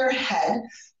top of your head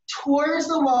towards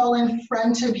the wall in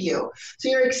front of you. So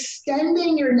you're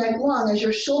extending your neck long as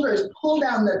your shoulders pull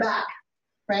down the back,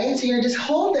 right? So you're gonna just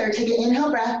hold there, take an inhale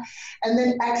breath, and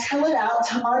then exhale it out.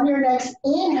 So on your next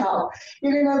inhale,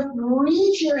 you're gonna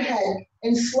reach your head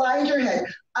and slide your head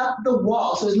up the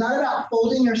wall. So it's not about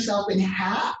folding yourself in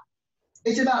half,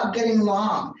 it's about getting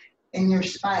long in your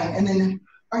spine. And then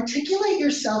articulate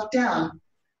yourself down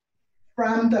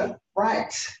from the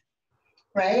front,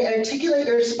 right? Articulate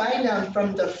your spine down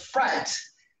from the front,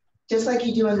 just like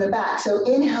you do in the back. So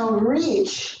inhale,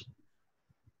 reach,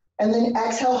 and then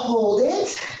exhale, hold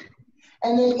it.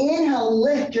 And then inhale,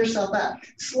 lift yourself up,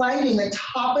 sliding the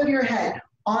top of your head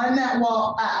on that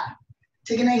wall up.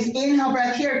 Take a nice inhale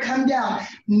breath here, come down,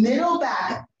 middle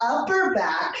back, upper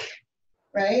back,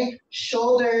 right?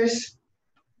 Shoulders,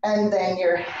 and then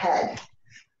your head.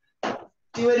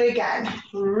 Do it again.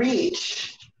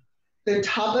 Reach the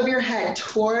top of your head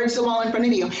towards the wall in front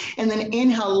of you. And then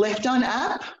inhale, lift on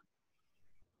up.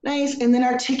 Nice, and then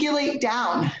articulate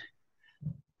down.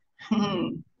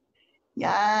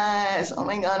 Yes, oh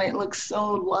my God, it looks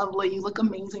so lovely. You look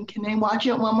amazing. Can I watch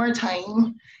it one more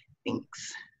time?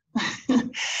 Thanks.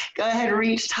 Go ahead,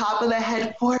 reach top of the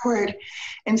head forward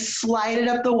and slide it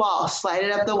up the wall. Slide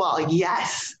it up the wall.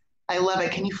 Yes, I love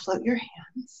it. Can you float your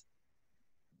hands?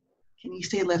 Can you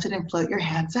stay lifted and float your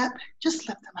hands up? Just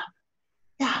lift them up.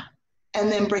 Yeah.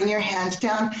 And then bring your hands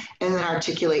down and then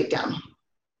articulate down.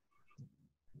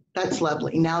 That's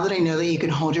lovely. Now that I know that you can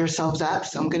hold yourselves up,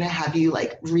 so I'm going to have you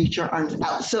like reach your arms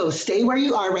out. So stay where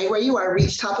you are, right where you are.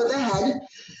 Reach top of the head.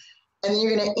 And then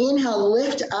you're going to inhale,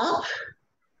 lift up.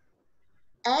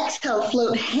 Exhale,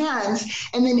 float hands,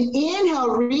 and then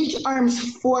inhale, reach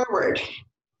arms forward.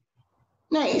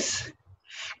 Nice.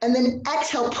 And then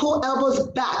exhale, pull elbows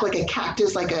back like a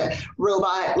cactus, like a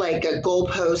robot, like a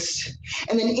goalpost.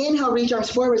 And then inhale, reach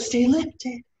arms forward, stay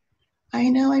lifted. I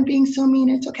know I'm being so mean,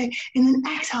 it's okay. And then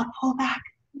exhale, pull back.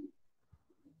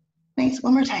 Nice,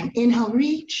 one more time. Inhale,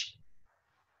 reach.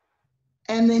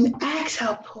 And then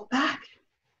exhale, pull back.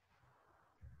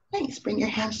 Nice, bring your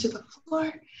hands to the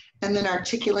floor. And then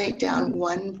articulate down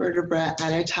one vertebra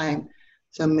at a time.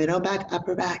 So middle back,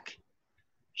 upper back,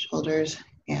 shoulders,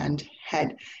 and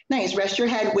head. Nice, rest your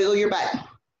head, wiggle your butt.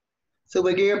 So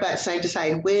wiggle your butt side to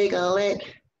side, wiggle it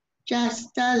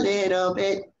just a little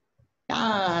bit.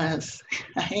 Yes,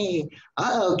 hey,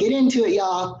 uh-oh, get into it,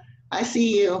 y'all. I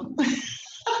see you.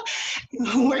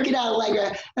 Work it out,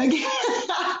 Allegra. Okay.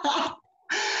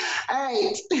 All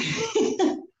right.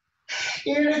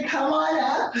 You're gonna come on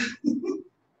up.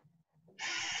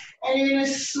 And you're gonna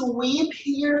sweep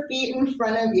your feet in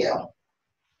front of you. All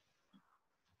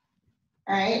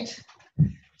right?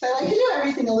 So I like to do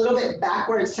everything a little bit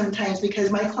backwards sometimes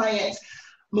because my clients,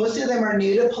 most of them are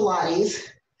new to Pilates.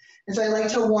 And so I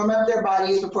like to warm up their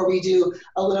bodies before we do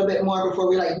a little bit more, before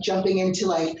we like jumping into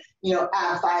like, you know,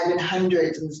 ab 5 and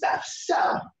hundreds and stuff.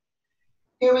 So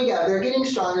here we go. They're getting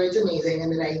stronger. It's amazing.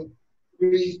 And then I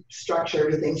restructure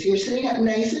everything. So you're sitting up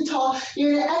nice and tall.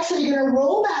 You're gonna exhale, you're gonna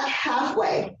roll back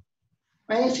halfway,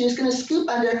 right? So you're just gonna scoop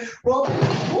under, roll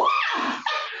back,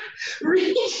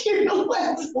 reach your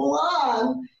legs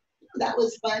long. That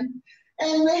was fun.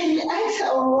 And then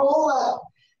exhale, roll up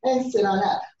and sit on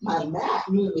up. My mat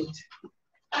moved.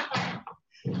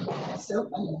 So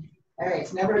funny. All right,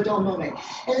 it's never a dull moment.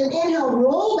 And then inhale,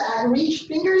 roll back, reach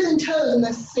fingers and toes in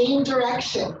the same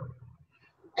direction.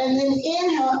 And then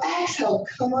inhale, exhale,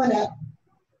 come on up.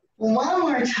 One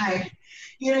more time.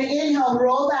 You're gonna inhale,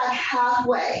 roll back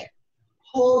halfway.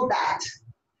 Hold that.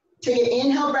 Take an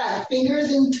inhale breath.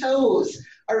 Fingers and toes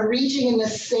are reaching in the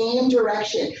same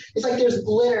direction. It's like there's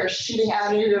glitter shooting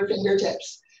out of your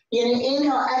fingertips. You're gonna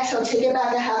inhale, exhale, take it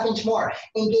back a half inch more.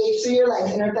 Engage through your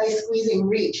legs, inner thigh squeezing,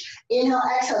 reach. Inhale,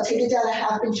 exhale, take it down a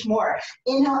half inch more.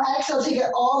 Inhale, exhale, take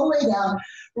it all the way down.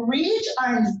 Reach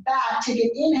arms back, take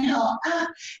an inhale up,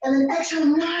 and then exhale,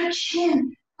 nod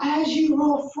chin as you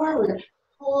roll forward.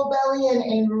 Pull belly in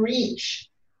and reach.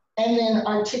 And then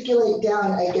articulate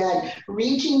down again.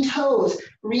 Reaching toes,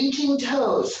 reaching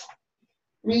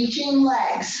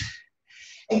legs.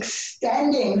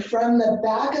 Extending from the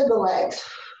back of the legs.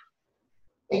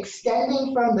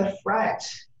 Extending from the front,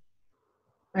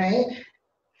 right?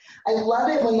 I love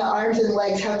it when the arms and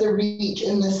legs have to reach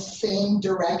in the same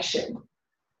direction,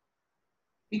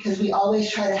 because we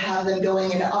always try to have them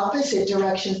going in opposite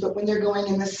directions, but when they're going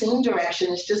in the same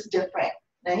direction, it's just different.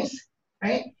 Nice,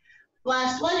 right?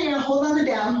 Last one, you're gonna hold on to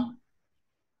down.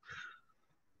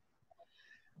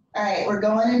 All right, we're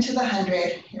going into the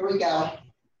 100. Here we go.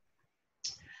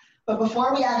 But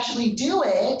before we actually do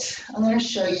it, I'm gonna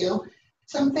show you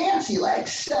some fancy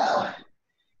legs. So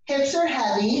hips are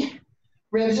heavy,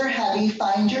 ribs are heavy.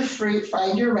 Find your fruit,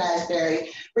 find your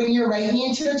raspberry. Bring your right knee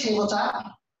into a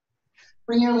tabletop.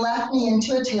 Bring your left knee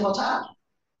into a tabletop.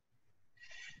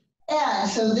 And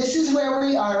so this is where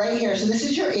we are right here. So this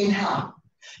is your inhale.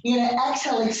 You're gonna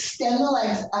exhale, extend the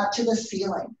legs up to the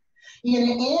ceiling. You're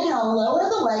gonna inhale, lower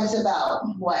the legs about,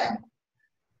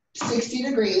 60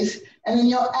 degrees. And then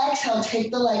you'll exhale,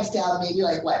 take the legs down, maybe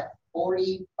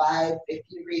 45,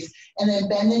 50 degrees. And then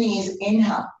bend the knees,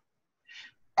 inhale.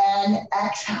 And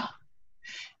exhale.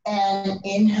 And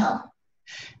inhale.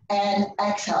 And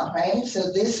exhale, right?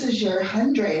 So this is your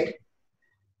 100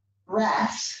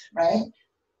 breaths, right?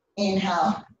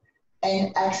 Inhale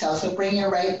and exhale. So bring your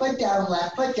right foot down,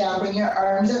 left foot down, bring your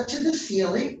arms up to the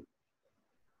ceiling.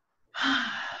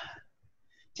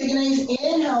 Take a nice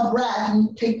inhale breath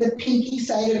and take the pinky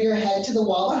side of your head to the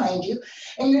wall behind you.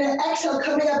 And you're gonna exhale,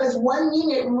 coming up as 1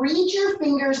 unit. Reach your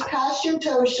fingers past your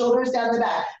toes, shoulders down the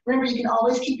back. Remember, you can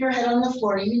always keep your head on the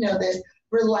floor. You know this.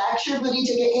 Relax your booty,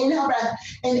 take an inhale breath,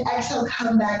 and exhale,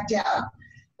 come back down.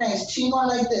 Nice, 2 more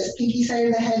like this. Pinky side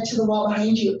of the head to the wall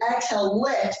behind you. Exhale,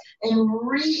 lift, and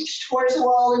reach towards the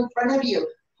wall in front of you.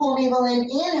 Pull navel in,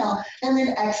 inhale, and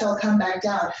then exhale, come back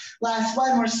down. Last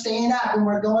one, we're staying up and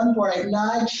we're going for it.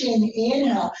 Nod chin,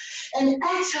 inhale, and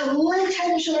exhale, lift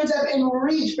head and shoulders up and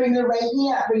reach. Bring the right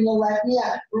knee up, bring the left knee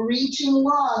up. Reaching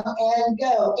long and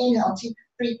go. Inhale, 2,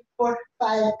 3, 4,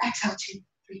 5. Exhale, 2,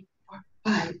 3, 4,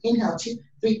 5. Inhale, 2,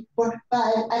 3, 4,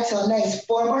 5. Exhale, nice.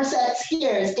 4 more sets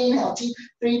here. Inhale, 2,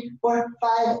 3, 4,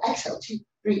 5. Exhale, 2,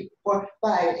 3, 4,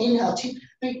 5. Inhale, 2,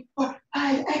 3, 4,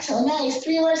 5. Exhale, nice.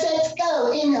 3 more sets.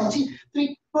 Go. Inhale, 2,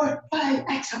 3, 4, 5.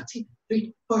 Exhale, 2,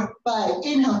 3, 4, 5.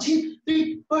 Inhale, 2,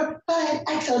 3, 4, 5.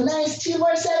 Exhale, nice. 2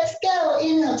 more sets. Go.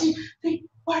 Inhale, 2, 3,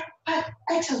 4, 5.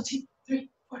 Exhale, 2, 3,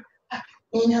 4, 5.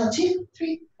 Inhale, 2,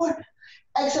 3, 4.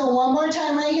 Exhale, one more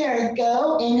time right here.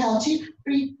 Go. Inhale, 2,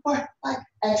 3, 4, 5.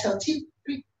 Exhale, 2,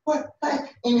 3, 4, 5.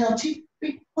 Inhale, 2,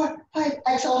 3, 4, 5.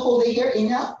 Exhale, hold it here.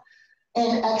 Inhale.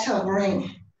 And exhale,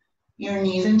 bring your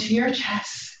knees into your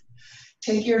chest.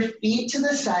 Take your feet to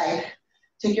the side.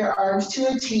 Take your arms to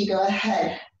a T, go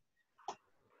ahead.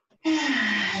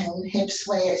 And hips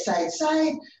sway it side to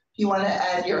side. If you want to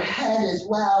add your head as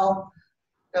well,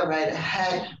 go right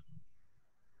ahead.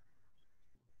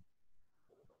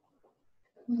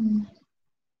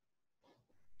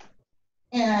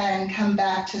 And come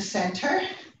back to center.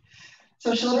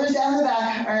 So shoulders down the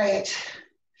back, all right.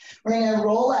 We're gonna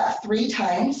roll up 3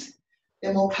 times,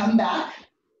 then we'll come back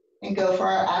and go for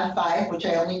our add 5, which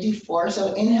I only do 4.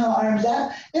 So inhale, arms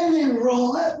up, and then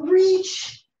roll up,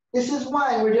 reach. This is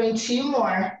 1, we're doing 2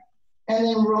 more. And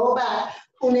then roll back,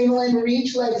 pull navel in,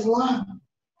 reach, legs long.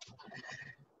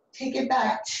 Take it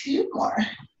back, 2 more.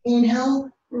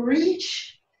 Inhale,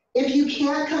 reach. If you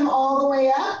can't come all the way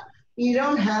up, you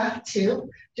don't have to.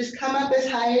 Just come up as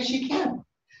high as you can.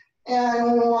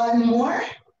 And 1 more.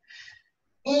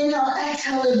 Inhale,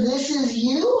 exhale, if this is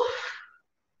you,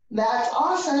 that's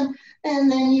awesome.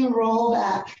 And then you roll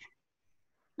back.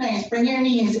 Nice, bring your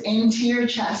knees into your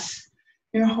chest.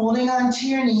 You're holding on to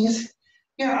your knees.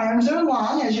 Your arms are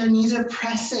long as your knees are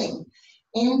pressing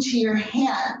into your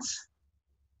hands.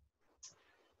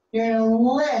 You're gonna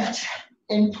lift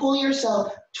and pull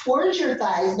yourself towards your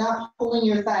thighs, not pulling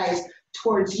your thighs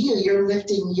towards you. You're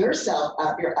lifting yourself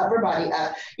up, your upper body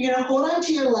up. You're gonna hold on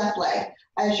to your left leg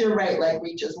as your right leg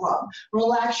reaches long.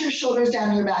 Relax your shoulders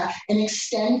down your back and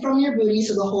extend from your booty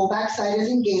so the whole back side is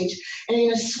engaged. And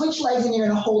you're gonna switch legs and you're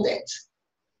gonna hold it,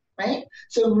 right?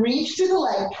 So reach through the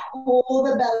leg, pull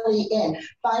the belly in.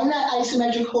 Find that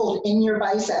isometric hold in your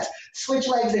biceps. Switch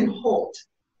legs and hold.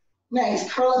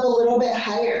 Nice, curl up a little bit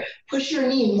higher. Push your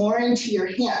knee more into your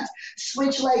hands.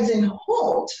 Switch legs and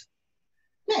hold.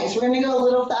 Nice, we're gonna go a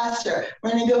little faster.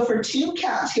 We're gonna go for 2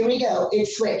 counts. Here we go.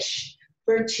 It's switch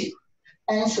for 2,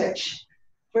 and switch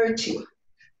for 2,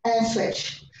 and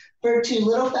switch for 2.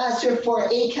 Little faster for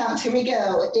 8 counts. Here we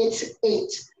go. It's 8,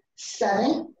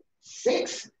 7,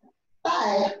 6,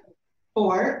 5,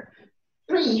 4,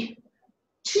 3,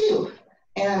 2,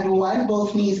 and 1.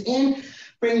 Both knees in.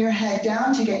 Bring your head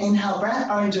down. Take an inhale breath.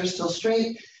 Arms are still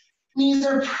straight. Knees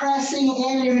are pressing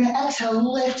in. You're going to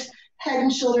exhale, lift head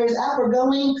and shoulders up. We're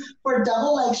going for a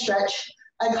double leg stretch.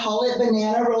 I call it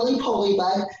banana roly-poly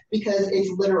bug because it's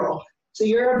literal. So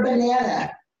you're a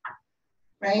banana,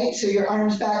 right? So your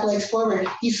arms back, legs forward.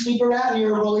 You sweep around,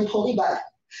 you're a roly-poly bug.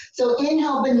 So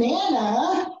inhale,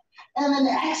 banana, and then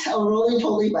exhale,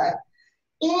 roly-poly bug.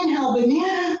 Inhale,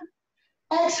 banana,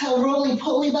 exhale,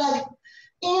 roly-poly bug.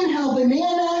 Inhale,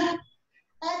 banana,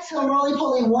 exhale,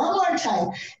 roly-poly. One more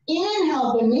time.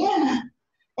 Inhale, banana,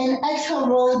 and exhale,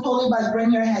 roly-poly bug.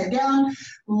 Bring your head down,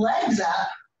 legs up,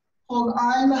 hold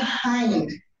on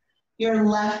behind your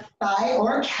left thigh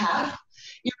or calf.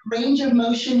 Your range of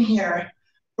motion here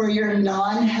for your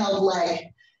non-held leg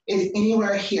is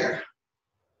anywhere here.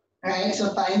 All right,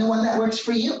 so find the one that works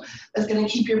for you. That's gonna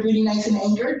keep your booty nice and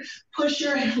anchored. Push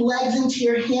your legs into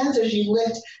your hands as you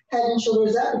lift head and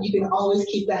shoulders up, and you can always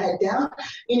keep the head down.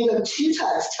 You're gonna go 2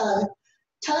 tugs, tug,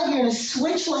 tug. You're gonna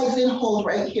switch legs and hold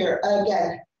right here.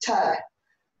 Again, tug,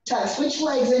 tug, switch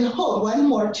legs and hold. 1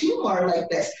 more, 2 more like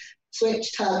this.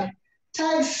 Switch, tug,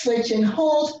 tug, switch and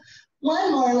hold.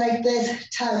 1 more like this,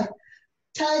 tug,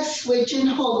 tug, switch and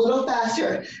hold. A little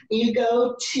faster. You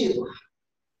go 2.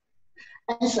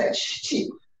 And switch, 2,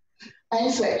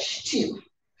 and switch, 2.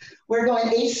 We're going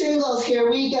 8 singles. Here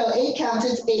we go. 8 counts.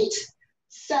 It's 8,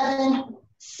 7,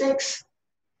 6,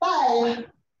 5,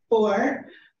 4,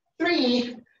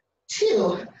 3,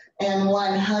 2, and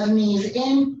 1. Hug knees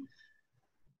in.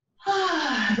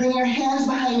 Bring your hands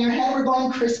behind your head. We're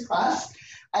going crisscross.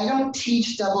 I don't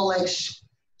teach double leg,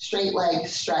 straight leg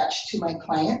stretch to my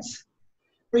clients.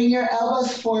 Bring your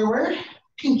elbows forward,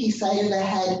 pinky side of the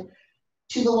head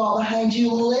to the wall behind you.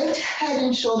 Lift head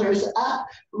and shoulders up.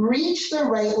 Reach the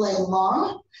right leg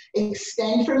long.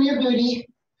 Extend from your booty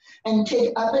and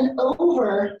take up and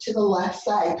over to the left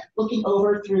side, looking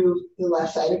over through the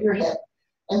left side of your hip.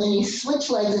 And then you switch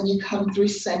legs and you come through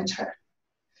center.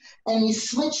 And you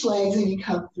switch legs and you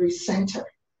come through center.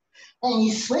 And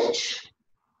you switch,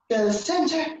 go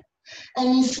center,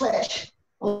 and you switch.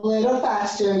 A little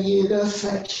faster, you go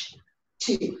switch,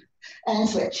 2, and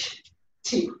switch,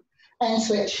 2. And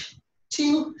switch,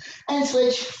 2, and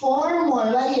switch. 4 more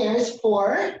right here is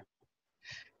 4,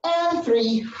 and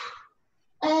 3,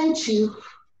 and 2,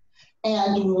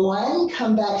 and 1.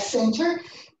 Come back center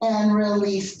and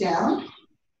release down.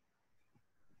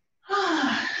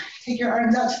 Take your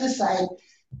arms out to the side.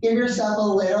 Give yourself a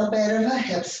little bit of a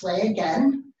hip sway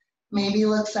again. Maybe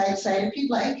look side to side if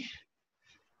you'd like.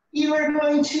 You are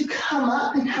going to come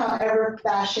up in however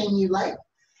fashion you like.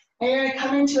 And you're going to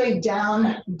come into a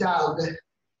down dog.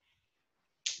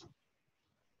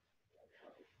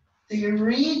 So you're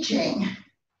reaching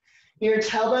your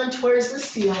tailbone towards the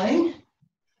ceiling,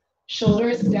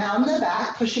 shoulders down the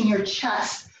back, pushing your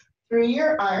chest through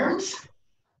your arms.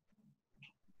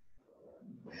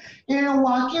 You're going to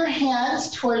walk your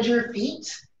hands towards your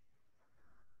feet.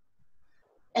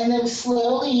 And then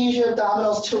slowly use your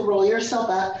abdominals to roll yourself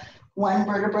up 1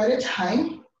 vertebra at a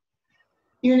time.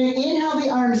 You're going to inhale the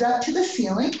arms up to the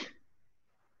ceiling.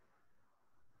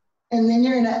 And then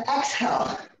you're going to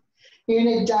exhale. You're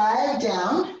going to dive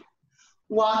down,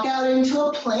 walk out into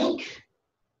a plank,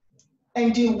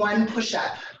 and do 1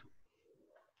 push-up.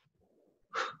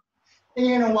 Then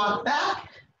you're going to walk back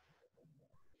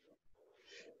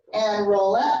and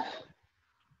roll up.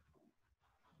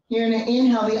 You're going to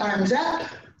inhale the arms up.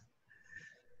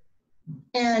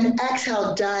 And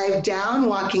exhale, dive down,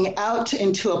 walking out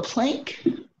into a plank.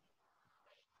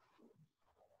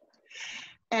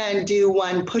 and do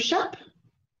 1 push-up.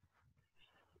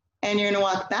 And you're gonna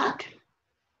walk back.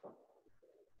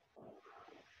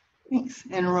 Thanks,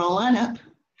 and roll on up.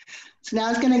 So now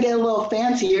it's gonna get a little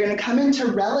fancy. You're gonna come into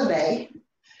releve.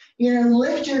 You're gonna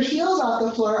lift your heels off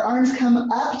the floor, arms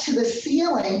come up to the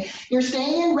ceiling. You're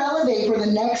staying in releve for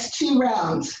the next 2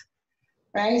 rounds,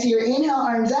 right? So your inhale,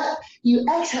 arms up. You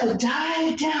exhale,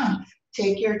 dive down.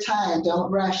 Take your time,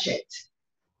 don't rush it.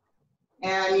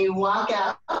 And you walk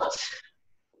out.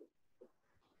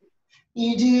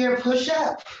 You do your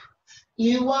push-up.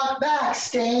 You walk back,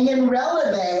 staying in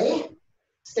releve.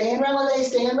 Stay in releve,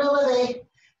 stay in releve.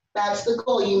 That's the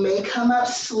goal. You may come up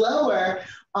slower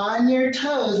on your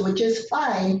toes, which is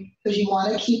fine because you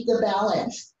want to keep the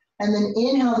balance. And then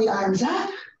inhale the arms up,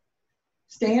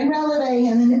 stay in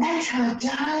releve, and then exhale,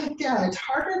 dive down. It's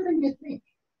harder than you think,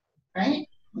 right?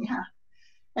 Yeah.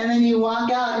 And then you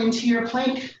walk out into your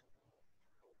plank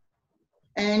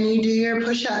and you do your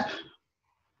push-up.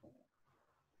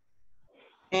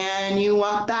 And you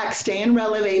walk back, stay in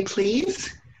releve,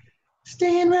 please.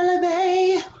 Stay in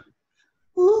releve.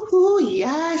 Woohoo,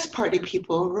 yes, party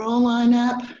people, roll on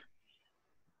up.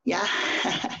 Yeah,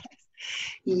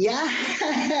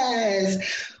 yes.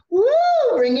 Woo,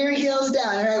 bring your heels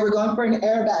down. All right, we're going for an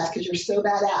air bath because you're so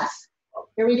badass.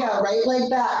 Here we go, right leg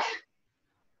back.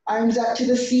 Arms up to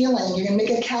the ceiling. You're gonna make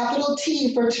a capital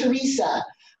T for Teresa.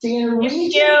 So you're gonna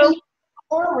reach your feet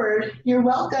forward. You're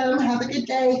welcome, have a good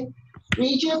day.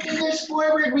 Reach your fingers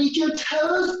forward, reach your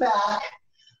toes back.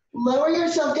 Lower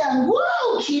yourself down.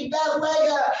 Woo! Keep that leg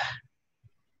up.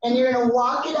 And you're gonna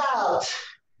walk it out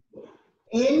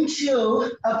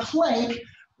into a plank.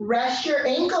 Rest your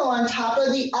ankle on top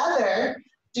of the other.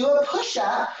 Do a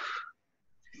push-up.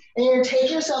 And you're gonna take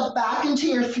yourself back into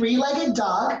your 3-legged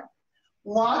dog.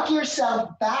 Walk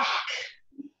yourself back.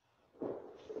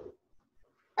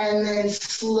 And then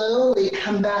slowly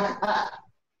come back up.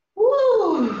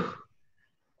 Woo!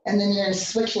 And then you're gonna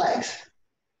switch legs.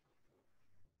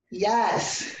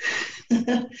 Yes.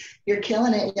 You're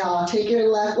killing it, y'all. Take your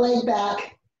left leg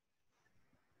back.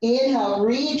 Inhale,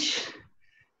 reach.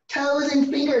 Toes and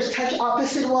fingers touch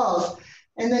opposite walls.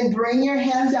 And then bring your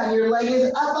hands down. Your leg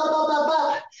is up, up, up, up,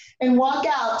 up. And walk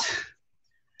out.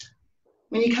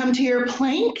 When you come to your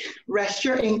plank, rest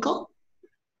your ankle.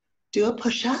 Do a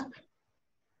push-up.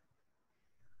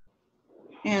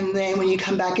 And then when you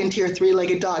come back into your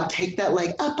 3-legged dog, take that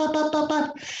leg up, up, up, up,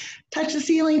 up. Touch the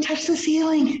ceiling, touch the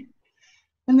ceiling.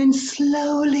 And then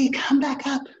slowly come back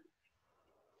up.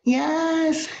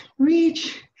 Yes,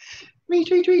 reach,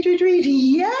 reach, reach, reach, reach, reach.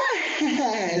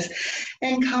 Yes.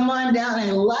 And come on down,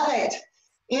 I love it.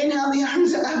 Inhale the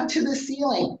arms up to the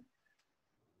ceiling.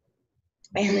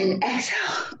 And then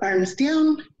exhale, arms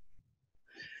down.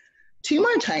 2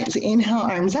 more times. Inhale,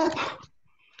 arms up.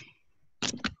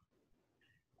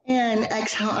 And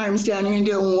exhale, arms down. You're gonna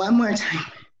do it 1 more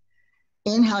time.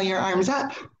 Inhale your arms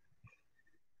up.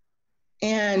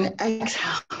 And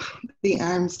exhale the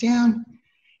arms down.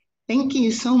 Thank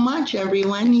you so much,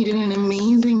 everyone. You did an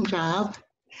amazing job.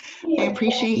 I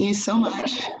appreciate you so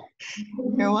much.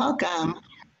 You're welcome.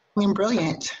 You're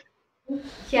brilliant.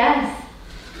 Yes.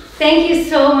 Thank you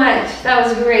so much. That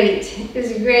was great. It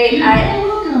was great. You're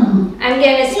welcome. I'm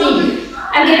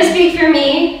gonna speak for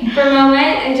me for a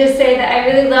moment and just say that I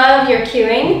really love your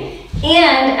cueing.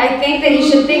 And I think that you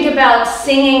should think about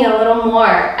singing a little more.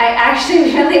 I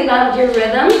actually really loved your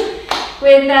rhythm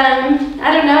with,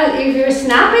 I don't know if you were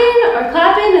snapping or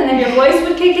clapping and then your voice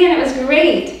would kick in. It was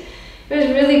great. It was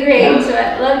really great. So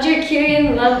I loved your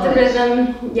cueing, loved the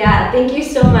rhythm. Yeah, thank you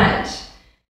so much.